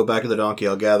case, I'll go back to the donkey.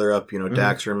 I'll gather up,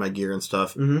 Daxter and my gear and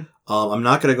stuff. Mm-hmm. I'm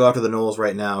not going to go after the gnolls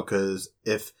right now, because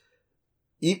if...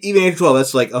 Even after 12,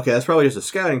 that's like, okay, that's probably just a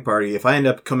scouting party. If I end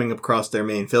up coming across their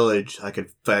main village, I could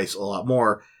face a lot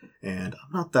more, and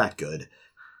I'm not that good.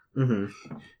 Mm-hmm.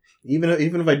 Even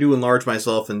if I do enlarge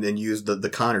myself and then use the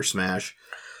Connor Smash,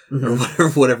 Mm-hmm. or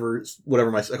whatever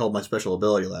I called my special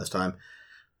ability last time.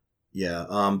 Yeah,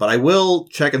 but I will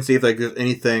check and see if there's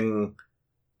anything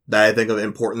that I think of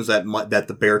importance that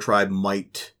the Bear Tribe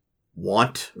might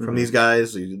want from these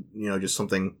guys. Just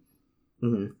something...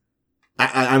 Mm-hmm.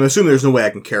 I'm assuming there's no way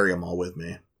I can carry them all with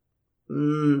me.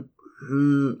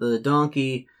 The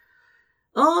donkey.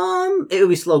 It would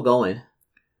be slow going.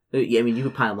 Yeah, I mean, you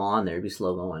could pile them all on there. It'd be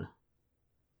slow going.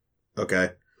 Okay.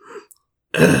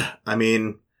 I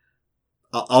mean,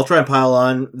 I'll try and pile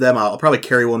on them. I'll probably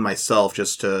carry one myself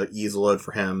just to ease the load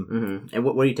for him. Mm-hmm. And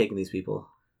what are you taking these people?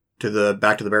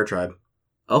 Back to the Bear Tribe.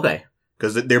 Okay.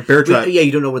 Because they're Bear Tribe. Yeah,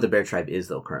 you don't know where the Bear Tribe is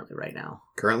though currently right now.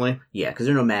 Currently? Yeah, because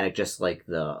they're nomadic, just like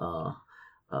the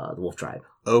Wolf Tribe.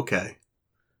 Okay.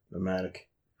 Nomadic.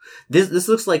 This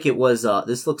looks like it was.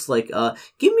 This looks like.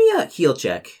 Give me a heal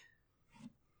check.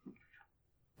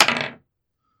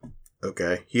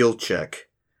 Okay, heal check.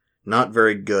 Not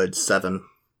very good. 7.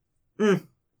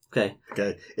 Okay.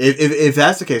 Okay. If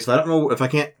that's the case, if I don't know if I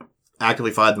can't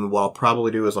actively find them, what I'll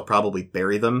probably do is I'll probably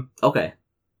bury them. Okay.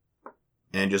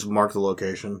 And just mark the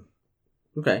location.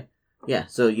 Okay. Yeah.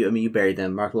 So you buried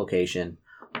them. Mark the location.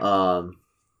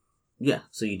 Yeah.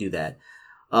 So you do that.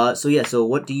 So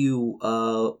what do you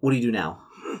do now?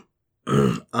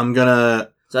 I'm gonna...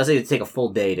 So I say it'd take a full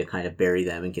day to kind of bury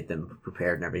them and get them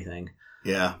prepared and everything.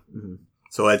 Yeah. Mm-hmm.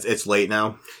 So it's late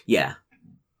now? Yeah.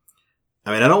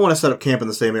 I mean, I don't want to set up camp in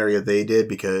the same area they did,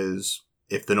 because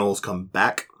if the gnolls come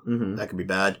back, mm-hmm. that could be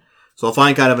bad. So I'll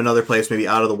find kind of another place, maybe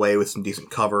out of the way with some decent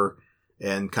cover,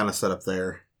 and kind of set up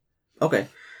there. Okay.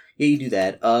 Yeah, you do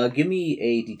that. Give me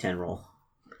a D10 roll.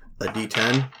 A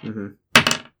D10? Mm-hmm.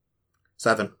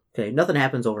 7. Okay, nothing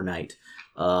happens overnight.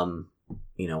 Kind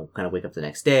of wake up the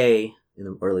next day, in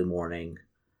the early morning.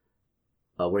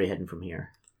 Where are you heading from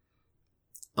here?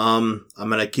 I'm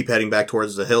gonna keep heading back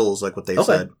towards the hills, like what they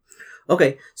said.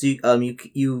 Okay, so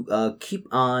you keep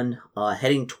on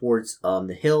heading towards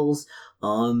the hills.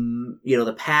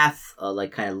 The path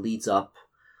kind of leads up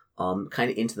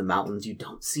kind of into the mountains. You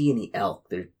don't see any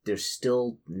elk. There's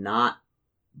still not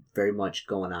very much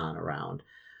going on around.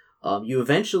 You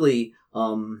eventually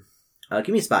give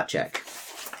me a spot check.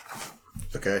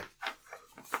 Okay.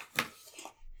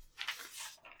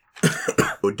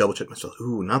 Would double check myself.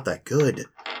 Ooh, not that good.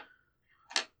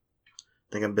 I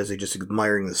think I'm busy just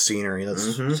admiring the scenery.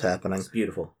 That's what's happening. It's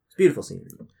beautiful. It's beautiful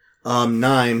scenery.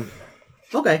 9.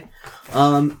 Okay.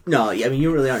 No, I mean,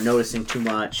 you really aren't noticing too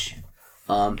much.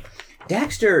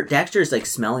 Daxter is like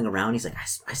smelling around. He's like,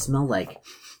 I smell like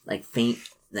faint,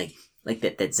 like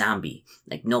that zombie,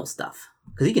 like gnoll stuff.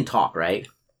 Cause he can talk, right?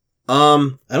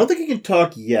 I don't think he can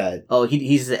talk yet. Oh,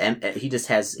 he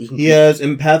has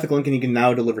empathic link, and he can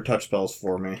now deliver touch spells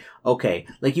for me. Okay,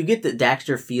 like you get that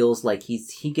Daxter feels like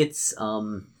he gets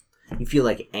you feel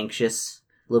like anxious,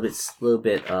 a little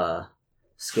bit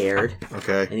scared.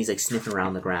 Okay, and he's like sniffing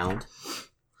around the ground.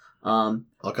 I'll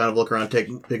kind of look around, take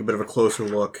a bit of a closer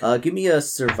look. Give me a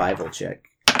survival check.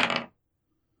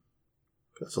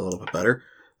 That's a little bit better.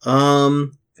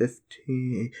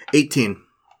 18.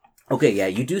 Okay, yeah,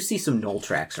 you do see some gnoll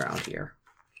tracks around here.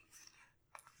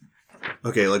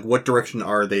 Okay, like what direction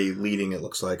are they leading? It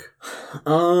looks like.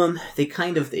 They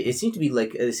kind of. It seems to be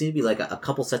like a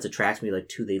couple sets of tracks. Maybe like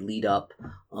 2. They lead up,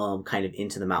 kind of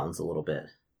into the mountains a little bit.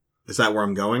 Is that where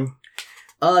I'm going?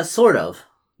 Sort of.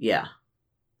 Yeah.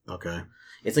 Okay.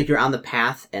 It's like you're on the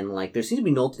path, and like there seems to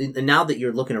be gnoll. And now that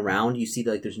you're looking around, you see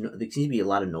that there seems to be a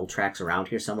lot of gnoll tracks around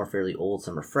here. Some are fairly old,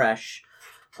 some are fresh.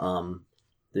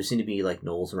 There seem to be like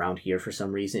gnolls around here for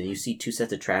some reason. You see 2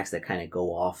 sets of tracks that kind of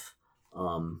go off,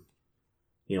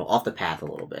 off the path a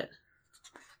little bit.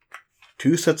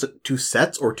 2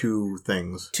 sets or 2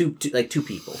 things? Two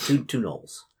people, two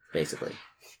gnolls, basically.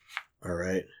 All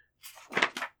right.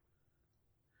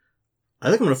 I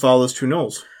think I'm going to follow those 2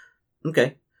 gnolls.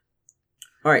 Okay.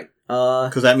 All right.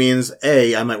 Because that means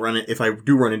A, I might run it. If I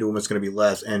do run into them, it's going to be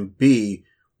less, and B,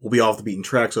 we'll be off the beaten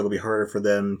track, so it'll be harder for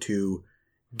them to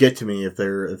get to me if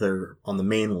they're on the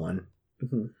main one,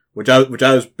 Mm-hmm. which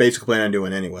I was basically planning on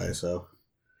doing anyway. So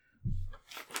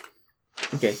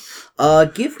Okay.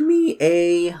 Give me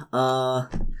a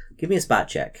spot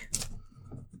check.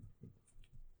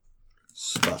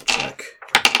 Spot check.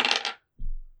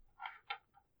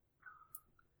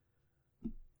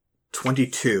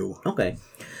 22. Okay.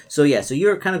 So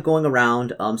you're kind of going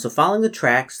around. So following the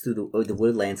tracks through the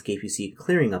wooded landscape, you see a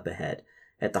clearing up ahead.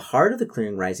 At the heart of the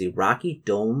clearing rises a rocky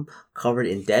dome covered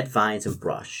in dead vines and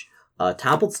brush.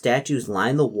 Toppled statues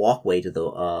line the walkway to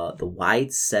the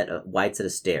wide set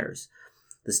of stairs.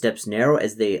 The steps narrow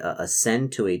as they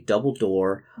ascend to a double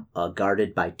door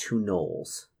guarded by 2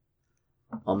 gnolls.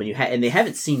 And they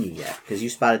haven't seen you yet because you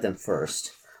spotted them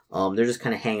first. They're just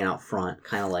kind of hanging out front,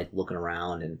 kind of like looking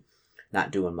around and not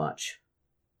doing much.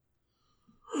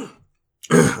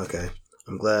 Okay.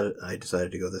 I'm glad I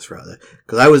decided to go this route.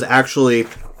 Because I was actually,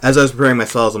 as I was preparing my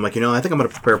spells, I'm like, I think I'm going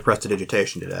to prepare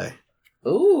Prestidigitation today.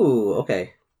 Ooh,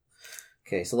 okay.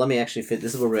 Okay, so let me actually fit.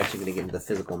 This is where we're actually going to get into the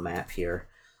physical map here.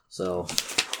 So,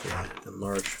 yeah,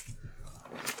 enlarge.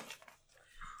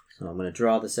 So I'm going to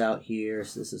draw this out here.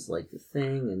 So this is like the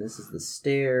thing, and this is the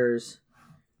stairs.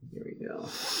 Here we go.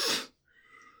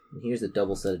 And here's the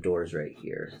double set of doors right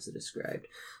here, as it described.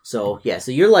 So yeah,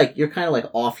 so you're kind of like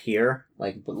off here,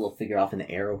 like put a little figure off in the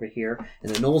air over here,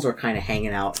 and the gnolls are kind of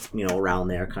hanging out, around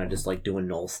there, kind of just like doing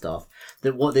gnoll stuff.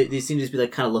 They seem to just be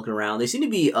like kind of looking around. They seem to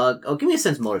be. Give me a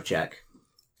sense motive check.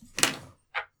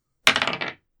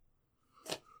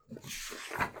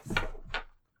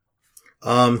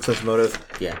 Sense motive.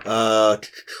 Yeah.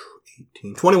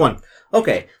 18, 21.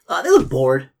 Okay. They look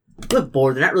bored.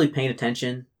 They're not really paying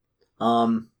attention.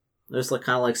 They're just like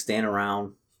kind of like standing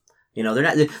around.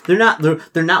 They're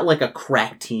not like a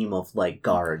crack team of like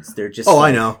guards. They're just. Oh,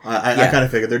 I know. I kind of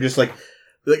figured they're just like,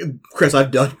 Chris,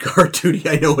 I've done guard duty.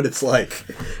 I know what it's like.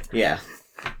 Yeah.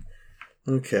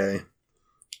 Okay.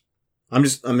 I'm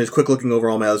just quick looking over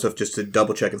all my other stuff just to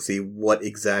double check and see what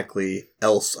exactly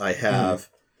else I have.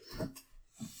 Mm-hmm.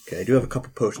 Okay, I do have a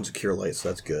couple potions of cure light, so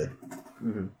that's good.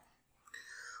 Mm-hmm.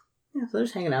 Yeah, so they're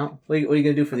just hanging out. What are you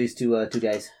gonna do for these two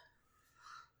guys?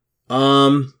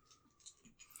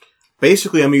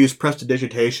 Basically, I'm gonna use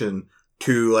Prestidigitation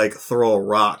to like throw a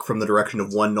rock from the direction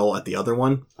of one gnoll at the other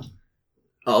one.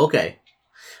 Oh, okay.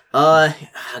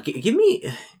 Give me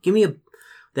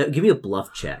a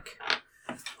bluff check.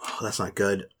 Oh, that's not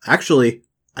good. Actually,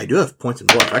 I do have points in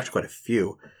bluff. Actually, quite a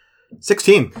few.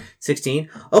 16. 16.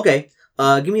 Okay.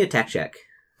 Give me an attack check.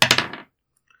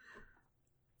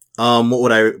 What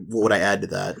would I add to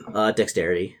that?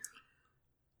 Dexterity.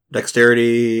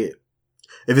 Dexterity.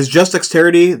 If it's just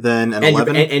dexterity, then an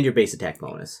 11. And your base attack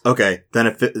bonus. Okay,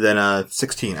 then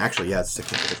 16. Actually, yeah, it's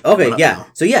 16. Okay, yeah. Now.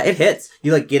 So yeah, it hits.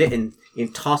 You like get it and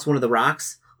toss one of the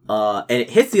rocks, and it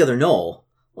hits the other gnoll.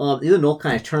 The other gnoll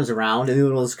kind of turns around, and the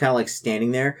other gnoll is kind of like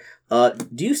standing there.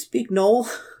 Do you speak gnoll?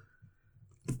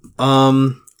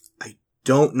 I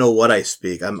don't know what I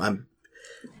speak. I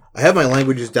have my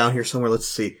languages down here somewhere. Let's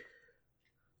see.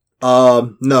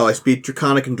 No, I speak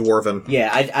Draconic and Dwarven. Yeah,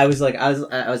 I was like,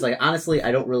 honestly,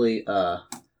 I don't really,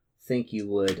 think you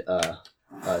would,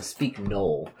 speak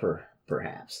Gnoll,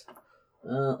 perhaps.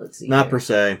 Let's see. Not here. per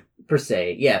se. Per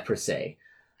se, yeah, per se.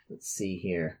 Let's see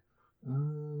here.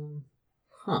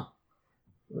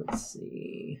 Let's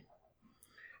see.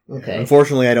 Okay. Yeah,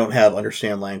 unfortunately, I don't have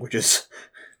understand languages.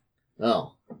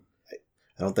 Oh.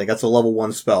 I don't think that's a level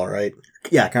 1 spell, right?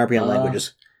 Yeah, comprehend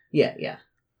languages. Yeah.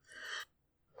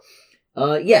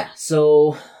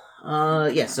 So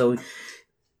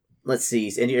let's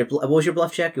see. And what was your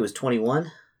bluff check? It was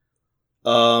 21?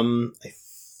 I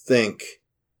think.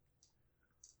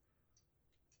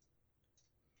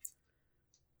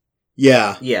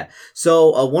 Yeah. Yeah.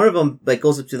 So, one of them, like,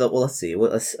 goes up to let's see.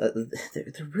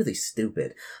 They're really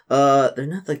stupid. They're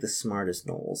not, like, the smartest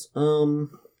gnolls.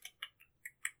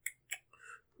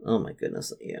 Oh my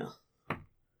goodness, yeah.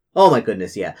 Oh my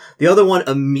goodness, yeah. The other one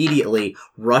immediately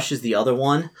rushes the other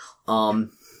one,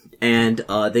 and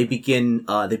they begin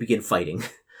fighting.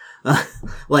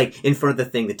 Like in front of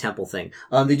the thing, the temple thing.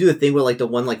 They do the thing where like the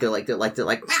one they're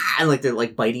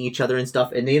like biting each other and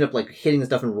stuff, and they end up like hitting the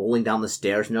stuff and rolling down the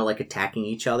stairs, and they're like attacking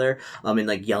each other, and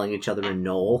like yelling at each other in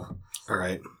Gnoll. All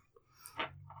right.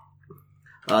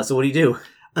 So what do you do?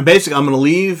 And basically, I'm gonna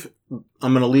leave.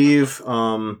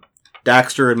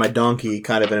 Daxter and my donkey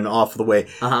kind of in an off the way.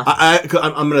 Uh-huh.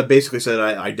 I'm going to basically say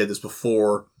that I did this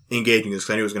before engaging this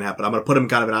because I knew it was going to happen. I'm going to put him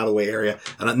kind of an out of the way area,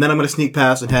 and then I'm going to sneak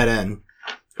past and head in.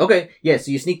 Okay, yeah. So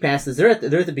you sneak past this. They're at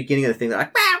the beginning of the thing. They're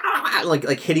like,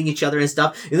 like hitting each other and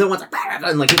stuff. And the other one's like,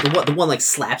 and like the one like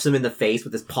slaps him in the face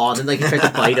with his paws, and like he tries to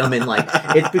bite him, and like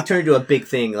it turned into a big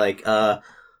thing. Like, so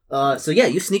yeah,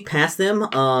 you sneak past them.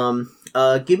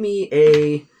 Give me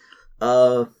a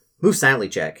move silently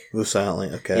check. Move silently,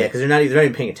 okay. Yeah, because they're not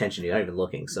even paying attention to you, they're not even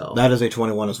looking. So that is a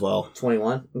 21 as well.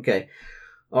 21. Okay.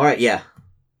 All right. Yeah.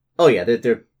 Oh yeah,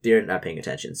 they're not paying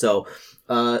attention. So,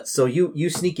 so you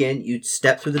sneak in, you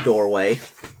step through the doorway,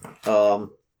 and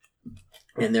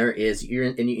there is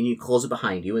and you close it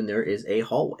behind you, and there is a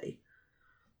hallway.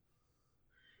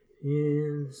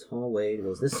 And this hallway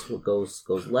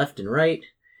goes left and right.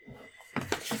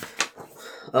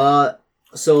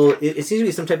 So it seems to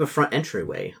be some type of front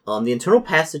entryway. The internal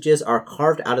passages are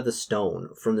carved out of the stone,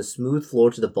 from the smooth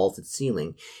floor to the vaulted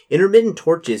ceiling. Intermittent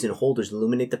torches and holders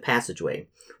illuminate the passageway.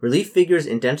 Relief figures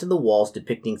indent in the walls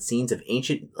depicting scenes of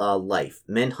ancient life,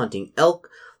 men hunting elk,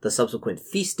 the subsequent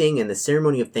feasting, and the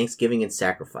ceremony of thanksgiving and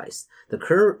sacrifice. The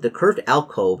curved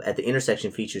alcove at the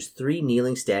intersection features 3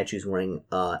 kneeling statues wearing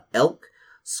elk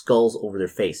skulls over their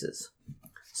faces.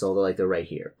 So they're right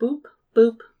here. Boop,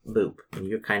 boop, boop. And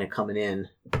you're kind of coming in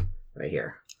right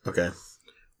here. Okay.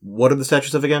 What are the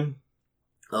statues of again?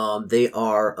 They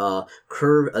are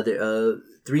curved.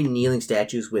 3 kneeling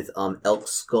statues with elk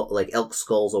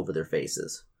skulls over their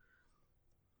faces.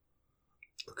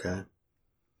 Okay.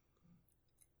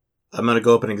 I'm gonna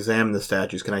go up and examine the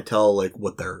statues. Can I tell like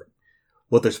what they're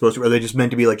supposed to be? Are they just meant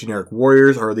to be like generic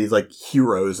warriors, or are these like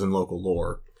heroes in local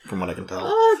lore? From what I can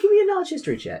tell. Give me a knowledge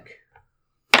history check.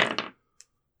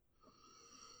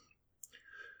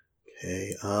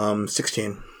 Okay.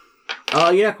 16.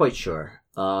 You're not quite sure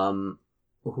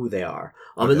who they are.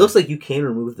 Okay. It looks like you can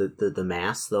remove the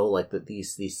masks though, like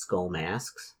these skull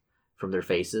masks from their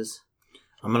faces.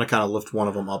 I'm gonna kind of lift one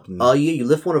of them up. You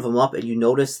lift one of them up, and you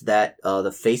notice that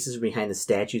the faces behind the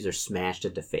statues are smashed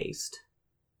and defaced.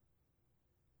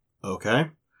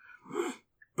 Okay.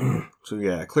 So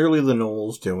yeah, clearly the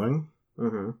Knoll's doing.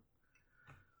 Mm-hmm.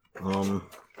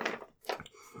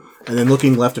 And then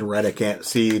looking left and right, I can't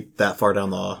see that far down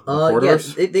the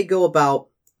corridors. Yeah, they go about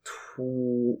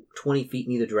 20 feet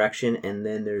in either direction, and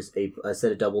then there's a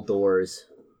set of double doors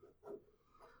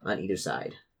on either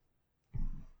side.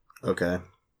 Okay. I'm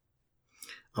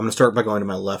going to start by going to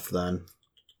my left then.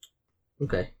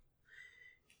 Okay.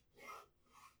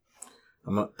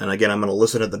 And again, I'm going to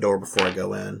listen at the door before I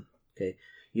go in. Okay.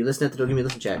 You listen at the door. Give me a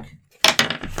listen check.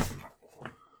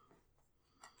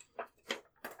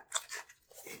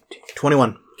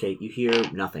 21. Okay, you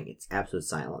hear nothing. It's absolute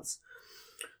silence.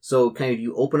 So, kind of,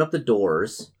 you open up the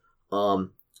doors,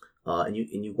 and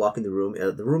you walk in the room.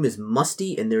 The room is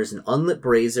musty, and there's an unlit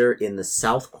brazier in the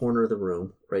south corner of the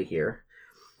room, right here.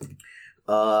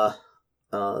 Throughout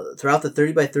the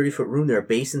 30 by 30 foot room, there are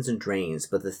basins and drains,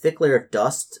 but the thick layer of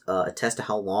dust attests to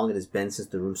how long it has been since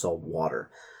the room saw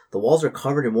water. The walls are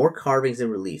covered in more carvings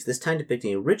and reliefs, this time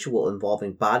depicting a ritual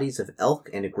involving bodies of elk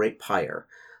and a great pyre.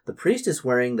 The priest is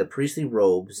wearing the priestly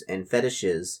robes and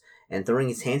fetishes and throwing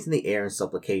his hands in the air in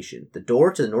supplication. The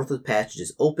door to the north of the passage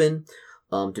is open,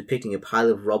 depicting a pile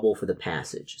of rubble for the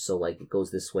passage. So, like, it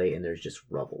goes this way, and there's just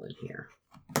rubble in here.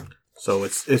 So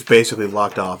it's basically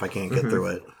locked off. I can't get through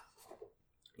it.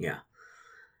 Yeah.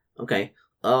 Okay.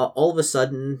 All of a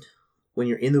sudden, when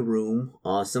you're in the room,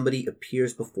 somebody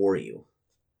appears before you.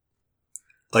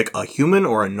 Like a human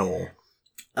or a Knoll?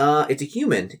 It's a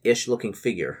human-ish looking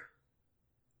figure.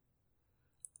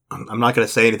 I'm not going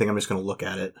to say anything. I'm just going to look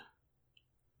at it.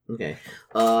 Okay.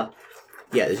 Yeah,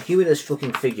 there's a human-ish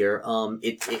looking figure.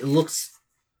 It looks...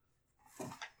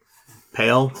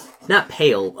 Pale? Not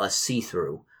pale,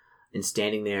 see-through. And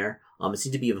standing there. It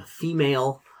seems to be of a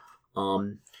female.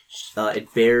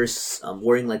 It bears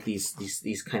wearing like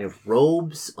these kind of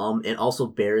robes, and also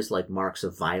bears like marks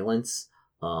of violence,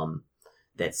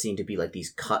 that seem to be like these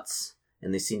cuts,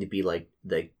 and they seem to be like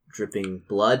dripping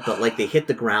blood, but like they hit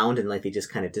the ground and like they just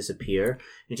kind of disappear.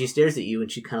 And she stares at you, and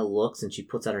she kind of looks, and she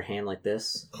puts out her hand like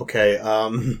this. Okay.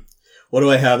 What do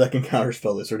I have that can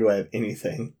counterspell this, or do I have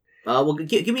anything? Well,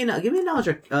 give me a knowledge.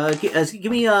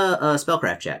 Give me a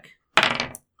spellcraft check.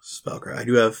 Spellcraft. I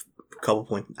do have a couple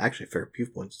points, actually a fair few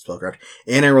points in spellcraft,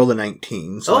 and I rolled a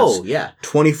 19. So yeah,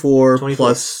 24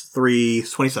 plus 3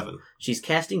 is 27. She's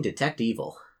casting Detect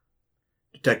Evil.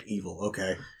 Detect Evil.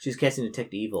 Okay. She's casting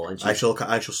Detect Evil, and I shall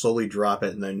slowly drop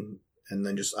it, and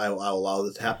then just I'll allow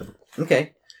this to happen.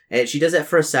 Okay, and she does that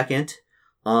for a second,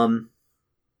 and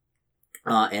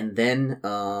then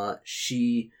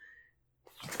she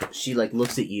like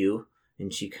looks at you,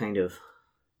 and she kind of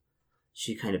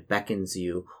beckons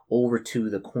you over to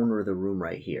the corner of the room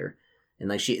right here. And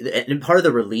like and part of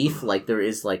the relief, like there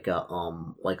is like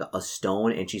a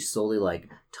stone, and she slowly like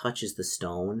touches the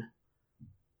stone.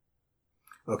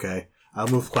 Okay, I'll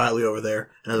move quietly over there,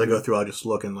 and as I go through, I'll just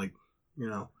look and like,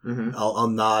 I'll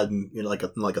nod and like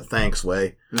a thanks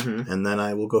way, and then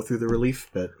I will go through the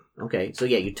relief bit. Okay, so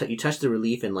yeah, you touch the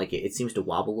relief, and like it seems to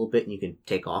wobble a little bit, and you can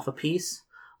take off a piece.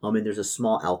 And there's a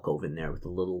small alcove in there with a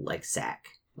little like sack.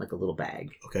 Like a little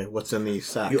bag. Okay, what's in the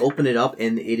sack? You open it up,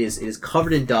 and it is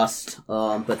covered in dust.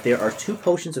 But there are 2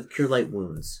 potions of cure light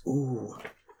wounds. Ooh,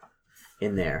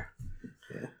 in there.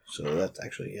 Yeah. So that's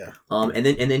actually And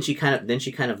then she kind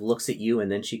of looks at you, and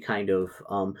then she kind of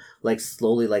like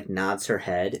slowly like nods her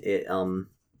head. It now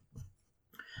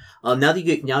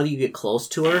that you get close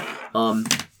to her,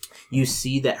 you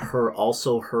see that her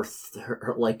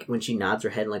like when she nods her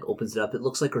head and like opens it up, it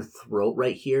looks like her throat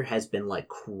right here has been like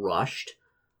crushed.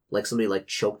 Like somebody like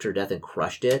choked her to death and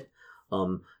crushed it.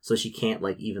 So she can't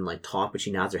like even like talk, but she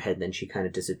nods her head and then she kind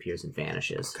of disappears and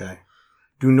vanishes. Okay.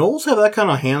 Do gnolls have that kind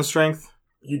of hand strength?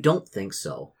 You don't think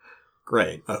so.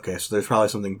 Great. Okay, so there's probably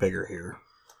something bigger here.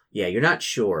 Yeah, you're not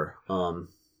sure.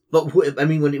 But I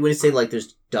mean, when you say like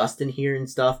there's dust in here and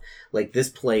stuff, like this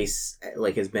place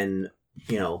like has been,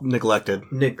 neglected.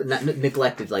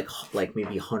 Neglected like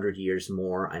maybe 100 years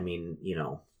more. I mean,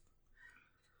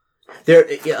 There,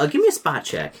 give me a spot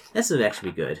check. This would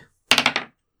actually be good.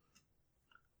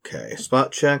 Okay,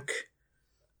 spot check.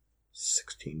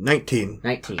 16, 19.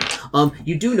 19.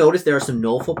 You do notice there are some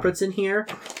gnoll footprints in here,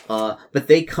 but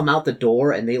they come out the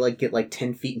door and they like get like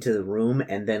 10 feet into the room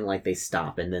and then like they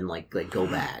stop and then like go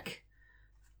back.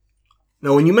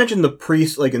 Now, when you mentioned the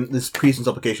priest, like in this priest in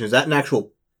supplication, is that an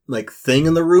actual like thing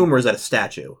in the room or is that a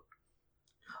statue?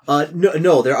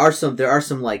 No, there are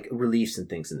some like reliefs and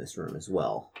things in this room as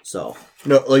well. So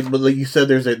no, but like you said,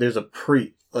 there's a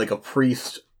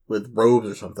priest with robes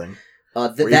or something.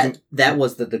 That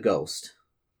was the ghost.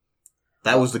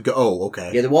 That was the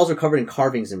okay. Yeah, the walls are covered in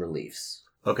carvings and reliefs.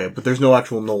 Okay, but there's no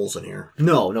actual gnolls in here.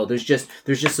 No, there's just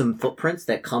some footprints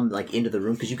that come like into the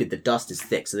room because the dust is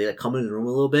thick, so they like come into the room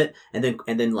a little bit and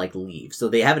then like leave. So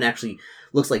they haven't actually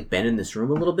looks like been in this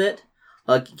room a little bit.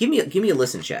 Give me a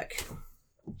listen check.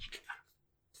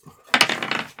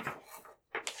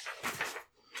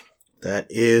 That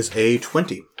is a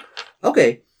 20.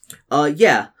 Okay.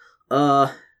 Yeah.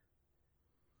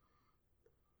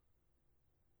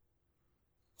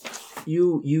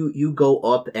 You go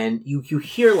up and you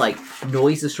hear like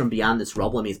noises from beyond this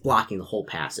rubble. I mean, it's blocking the whole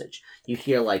passage. You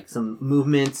hear like some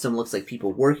movement. Some looks like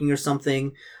people working or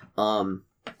something.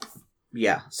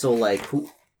 Yeah. So like,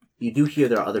 you do hear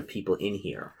there are other people in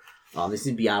here. This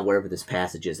is beyond wherever this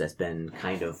passage is that's been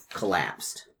kind of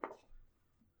collapsed.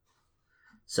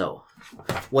 So,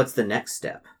 what's the next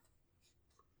step?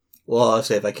 Well, I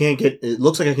say it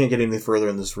looks like I can't get any further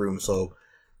in this room, so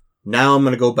now I'm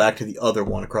going to go back to the other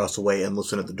one across the way and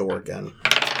listen at the door again.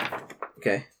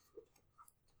 Okay.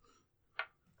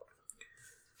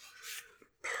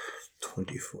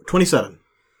 24. 27.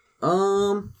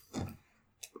 No,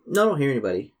 I don't hear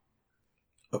anybody.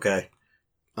 Okay.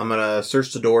 I'm going to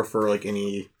search the door for like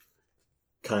any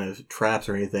kind of traps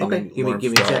or anything. Okay, give me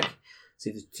a check. See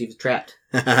if it's trapped.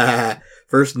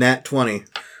 First nat 20.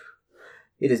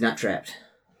 It is not trapped.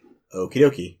 Okie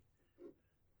dokie.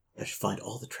 I should find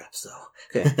all the traps though.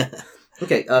 Okay.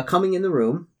 Okay, coming in the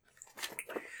room.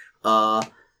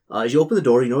 As you open the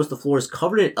door, you notice the floor is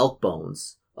covered in elk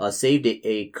bones. Saved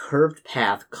a curved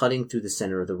path cutting through the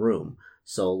center of the room.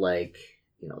 So like,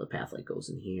 the path like goes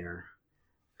in here.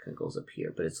 Kind of goes up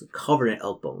here, but it's covered in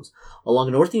elk bones. Along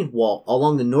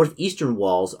the northeastern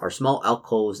walls are small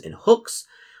alcoves and hooks,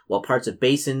 while parts of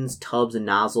basins, tubs, and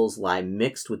nozzles lie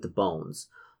mixed with the bones.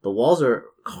 The walls are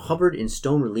covered in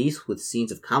stone reliefs with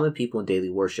scenes of common people and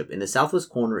daily worship. In the southwest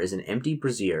corner is an empty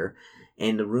brazier,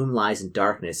 and the room lies in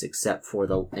darkness except for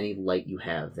any light you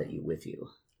have with you.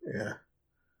 Yeah.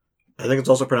 I think it's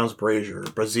also pronounced brazier.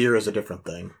 Brazier is a different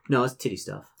thing. No, it's titty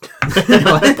stuff.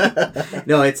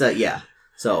 No, it's yeah.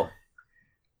 So,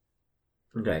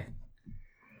 okay.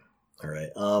 All right.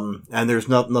 And there's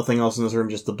nothing else in this room,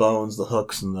 just the bones, the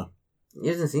hooks, and the...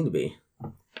 It doesn't seem to be.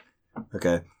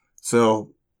 Okay. So,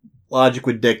 logic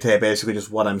would dictate basically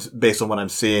just based on what I'm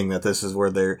seeing, that this is where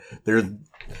they're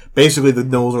basically the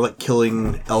gnolls are like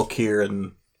killing elk here,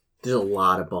 and... There's a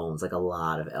lot of bones, like a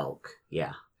lot of elk.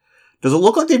 Yeah. Does it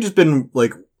look like they've just been,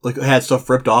 like had stuff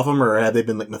ripped off them, or have they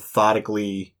been, like,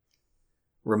 methodically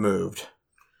removed?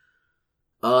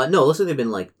 No, it looks like they've been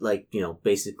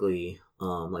basically,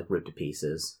 like ripped to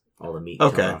pieces. All the meat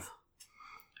cut off.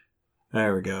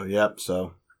 There we go. Yep.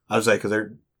 So I was like, because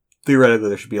theoretically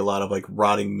there should be a lot of like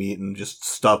rotting meat and just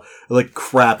stuff like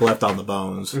crap left on the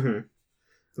bones. Mm-hmm.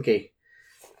 Okay.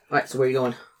 All right. So where are you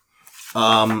going?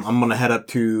 I'm gonna head up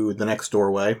to the next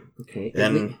doorway. Okay.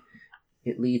 And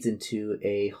it leads into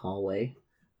a hallway.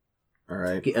 all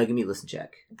right. Give me a listen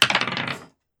check.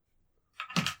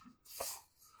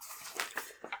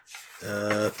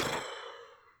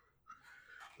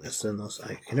 Listen,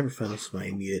 I can never find this. My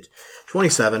immediate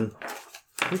 27.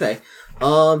 Okay.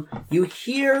 You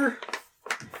hear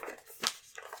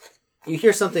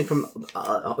something from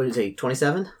what did you say,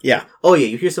 27? Yeah. Oh yeah,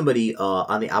 you hear somebody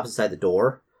on the opposite side of the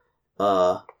door.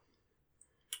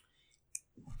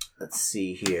 Let's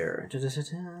see here. Let's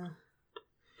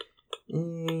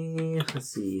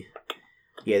see.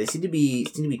 Yeah, they seem to be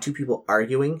two people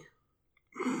arguing.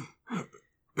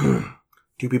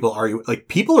 Two people argue, like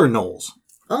people or gnolls?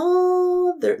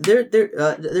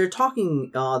 They're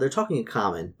talking in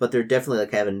common, but they're definitely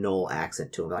like have a Knoll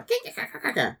accent to them. Like,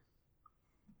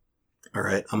 all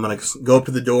right, I'm gonna go up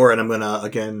to the door and I'm gonna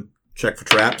again check for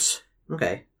traps.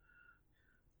 okay,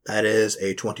 that is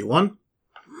a 21.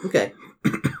 Okay,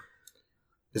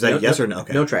 is that yes or no?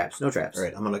 Okay, no traps. All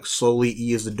right, I'm gonna slowly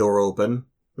ease the door open.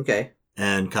 Okay,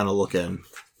 and kind of look in.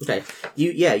 Okay,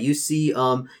 you see,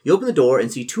 you open the door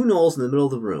and see two gnolls in the middle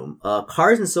of the room.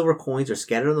 Cards and silver coins are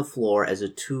scattered on the floor as the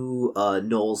two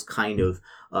gnolls kind of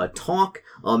talk,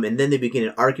 and then they begin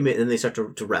an argument, and then they start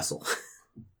to wrestle.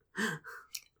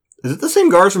 Is it the same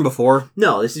guards from before?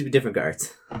 No, this is different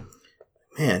guards.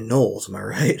 Man, gnolls, am I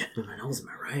right? Gnolls, am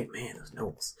I right? Man, those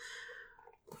gnolls.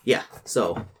 Yeah,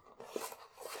 so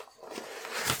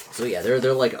yeah,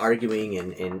 they're like arguing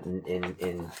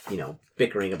and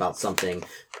bickering about something,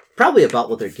 probably about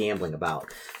what they're gambling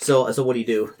about. So what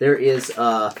do? There is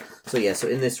so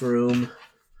in this room,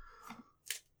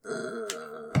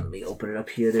 let me open it up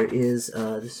here. There is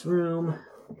this room.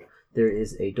 There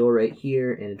is a door right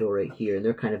here and a door right here, and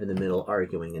they're kind of in the middle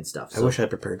arguing and stuff. So, I wish I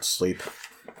prepared sleep.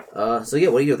 So yeah,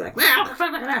 what do? They're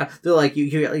like, they're like,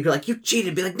 you're like, you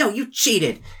cheated. Be like, no, you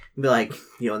cheated. Be like,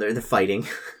 they're fighting.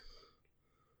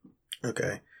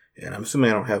 Okay. Yeah, and I'm assuming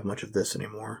I don't have much of this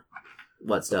anymore.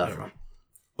 What stuff?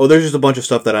 Oh, there's just a bunch of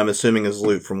stuff that I'm assuming is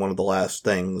loot from one of the last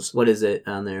things. What is it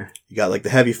on there? You got like the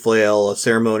heavy flail, a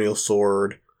ceremonial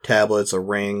sword, tablets, a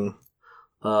ring.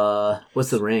 What's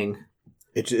the ring?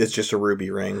 It's just a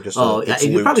ruby ring. Just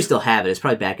you loot. probably still have it. It's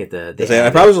probably back at the. I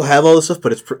probably still have all this stuff,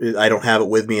 but I don't have it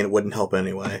with me, and it wouldn't help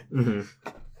anyway. Mm-hmm.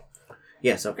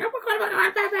 Yeah. So.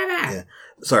 Yeah.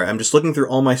 Sorry, I'm just looking through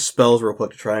all my spells real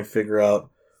quick to try and figure out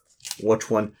which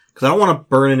one, because I don't want to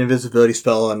burn an invisibility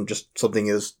spell on just something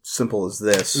as simple as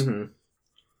this. Mm-hmm.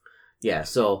 Yeah.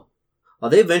 So,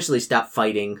 they eventually stop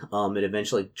fighting. And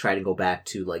eventually try to go back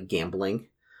to like gambling.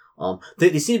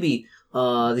 They seem to be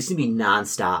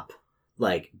nonstop.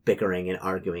 Like bickering and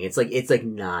arguing. It's like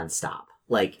nonstop.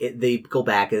 Like they go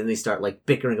back and then they start like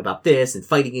bickering about this and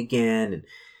fighting again,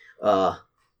 and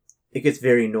it gets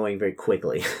very annoying very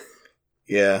quickly.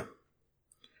 Yeah.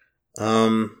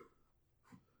 Dang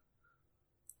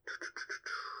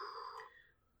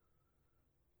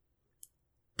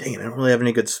it, I don't really have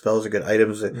any good spells or good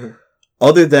items. Mm-hmm.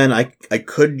 Other than I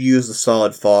could use the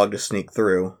solid fog to sneak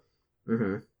through.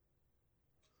 Mm-hmm.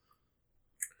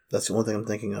 That's the one thing I'm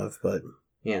thinking of, but...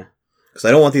 Yeah. Because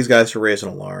I don't want these guys to raise an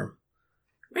alarm.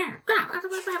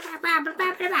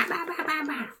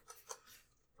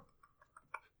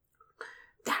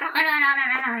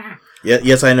 Yeah,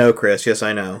 yes, I know, Chris. Yes,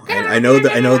 I know. I know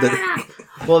that...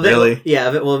 Well, really? Yeah.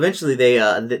 Well, eventually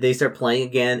they start playing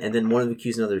again, and then one of them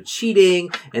accuses another of cheating,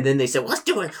 and then they say, "Well, let's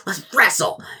do it. Let's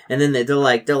wrestle." And then they're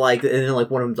like, and then like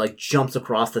one of them like jumps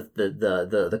across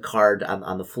the card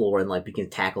on the floor and like begins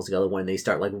tackles the other one. And they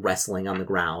start like wrestling on the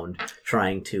ground,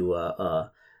 trying to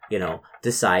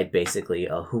decide basically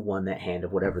who won that hand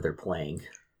of whatever they're playing.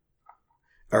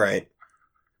 All right.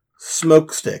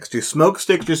 Smoke sticks. Do smoke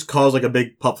sticks just cause like a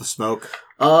big puff of smoke?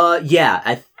 Yeah.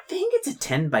 I think it's a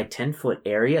 10 by 10 foot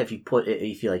area. If you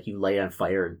lay it on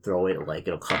fire and throw it, like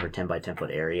it'll cover 10 by 10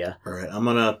 foot area. All right, I'm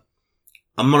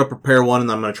gonna prepare one, and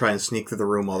I'm gonna try and sneak through the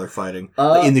room while they're fighting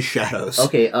in the shadows.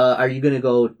 Okay. Are you gonna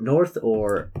go north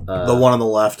or the one on the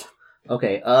left?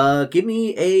 Okay. Give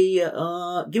me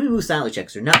move silently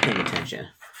checks. They're not paying attention.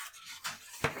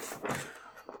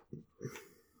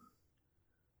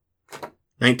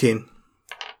 $19.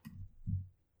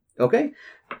 Okay.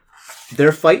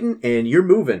 They're fighting and you're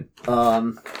moving.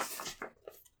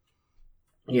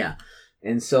 Yeah.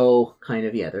 And so kind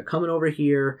of, they're coming over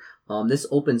here. This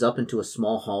opens up into a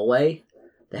small hallway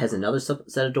that has another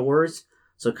set of doors.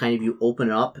 So kind of you open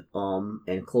up,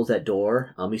 and close that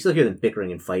door. You still hear them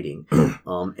bickering and fighting.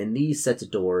 And these sets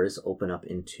of doors open up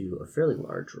into a fairly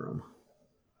large room.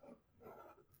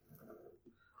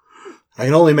 I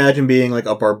can only imagine being like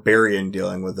a barbarian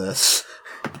dealing with this.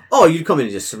 Oh, you'd come in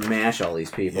and just smash all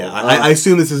these people. Yeah, I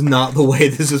assume this is not the way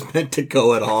this is meant to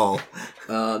go at all.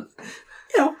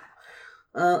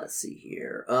 Let's see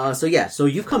here. So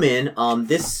you come in.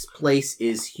 This place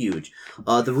is huge.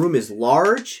 The room is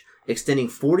large, extending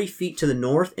 40 feet to the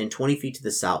north and 20 feet to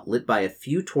the south, lit by a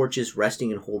few torches resting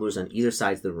in holders on either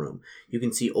side of the room. You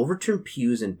can see overturned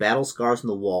pews and battle scars on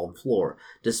the wall and floor.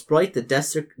 Despite the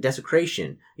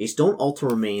desecration, a stone altar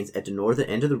remains at the northern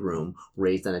end of the room,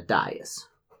 raised on a dais.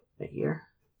 Right here.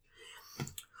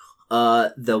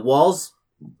 The walls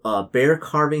bear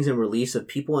carvings and reliefs of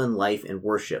people in life and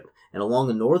worship, and along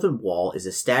the northern wall is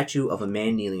a statue of a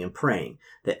man kneeling and praying.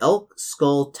 The elk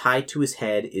skull tied to his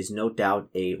head is no doubt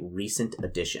a recent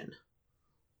addition.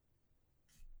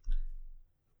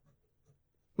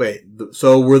 Wait,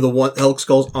 so were the elk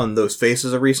skulls on those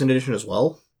faces a recent addition as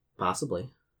well? Possibly.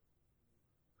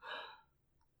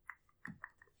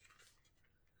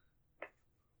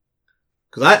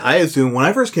 Because I assumed, when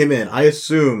I first came in, I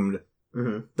assumed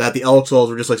that the elk skulls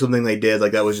were just like something they did,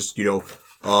 like that was just,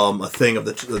 a thing of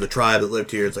the tribe that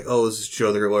lived here. It's like, oh, this is to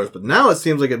show their glories. But now it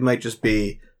seems like it might just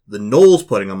be the Knolls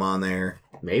putting them on there.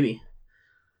 Maybe.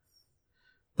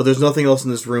 But there's nothing else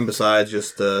in this room besides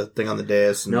just the thing on the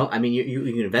dais. No, I mean, you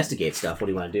can investigate stuff. What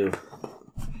do you want to do?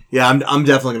 Yeah, I'm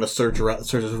definitely going to search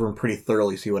this room pretty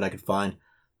thoroughly, see what I can find.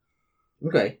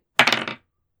 Okay.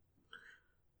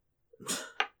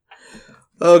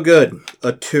 Oh, good.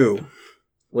 A 2.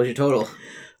 What's your total?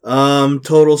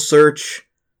 Total search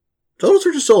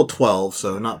is still a 12,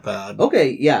 so not bad.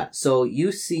 Okay, yeah. So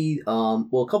you see, a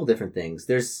couple different things.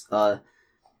 There's, the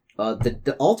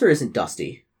altar isn't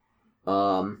dusty.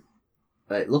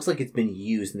 It looks like it's been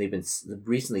used and they've been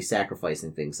recently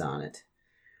sacrificing things on it.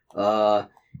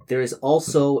 There is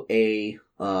also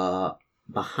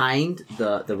behind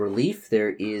the relief,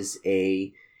 there is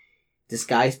a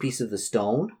disguised piece of the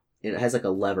stone. It has like a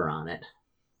lever on it.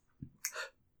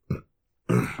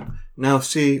 Now,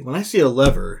 see, when I see a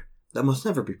lever, that must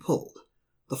never be pulled.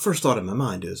 The first thought in my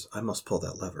mind is, I must pull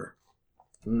that lever.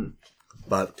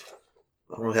 But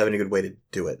I don't really have any good way to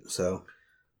do it, so...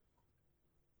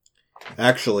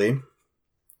 Actually...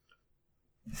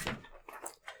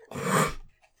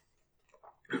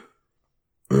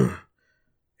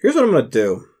 Here's what I'm gonna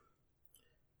do.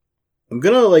 I'm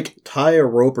gonna, tie a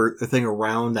rope or a thing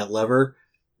around that lever,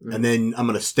 and then I'm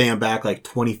gonna stand back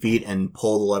 20 feet and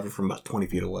pull the lever from about 20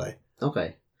 feet away.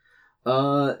 Okay.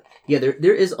 Yeah,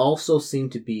 there is also seem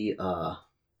to be, there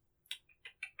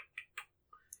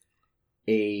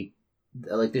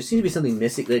seems to be something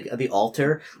missing, the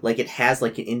altar, it has,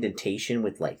 an indentation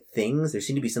with, things. There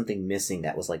seemed to be something missing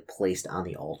that was, placed on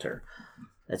the altar.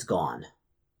 That's gone.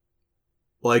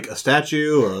 Like a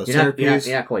statue or a centerpiece?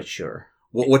 You're not quite sure.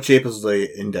 What shape is the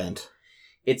indent?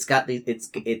 It's got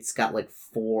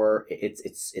four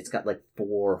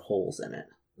holes in it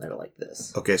that are like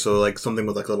this. Okay, so something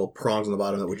with little prongs on the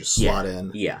bottom that would just slot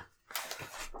in. Yeah.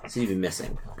 Seems to be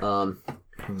missing.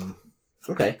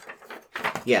 Okay.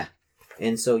 Yeah.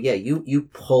 And so you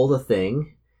pull the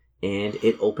thing and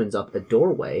it opens up a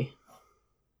doorway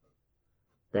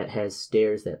that has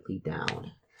stairs that lead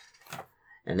down.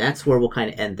 And that's where we'll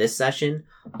kind of end this session.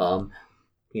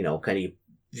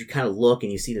 You kind of look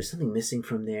and you see there's something missing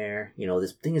from there.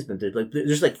 This thing has been,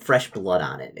 there's fresh blood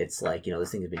on it. It's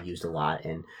this thing has been used a lot.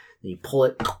 And you pull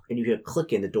it and you hear a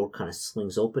click and the door kind of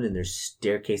swings open and there's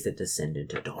staircase that descend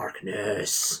into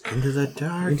darkness. Into the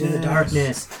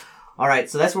darkness. All right.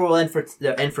 So that's where we'll end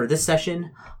for this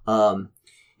session. And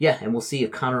we'll see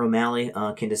if Connor O'Malley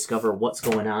can discover what's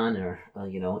going on or,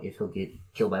 if he'll get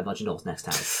killed by a bunch of gnolls next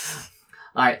time.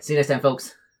 All right. See you next time,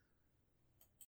 folks.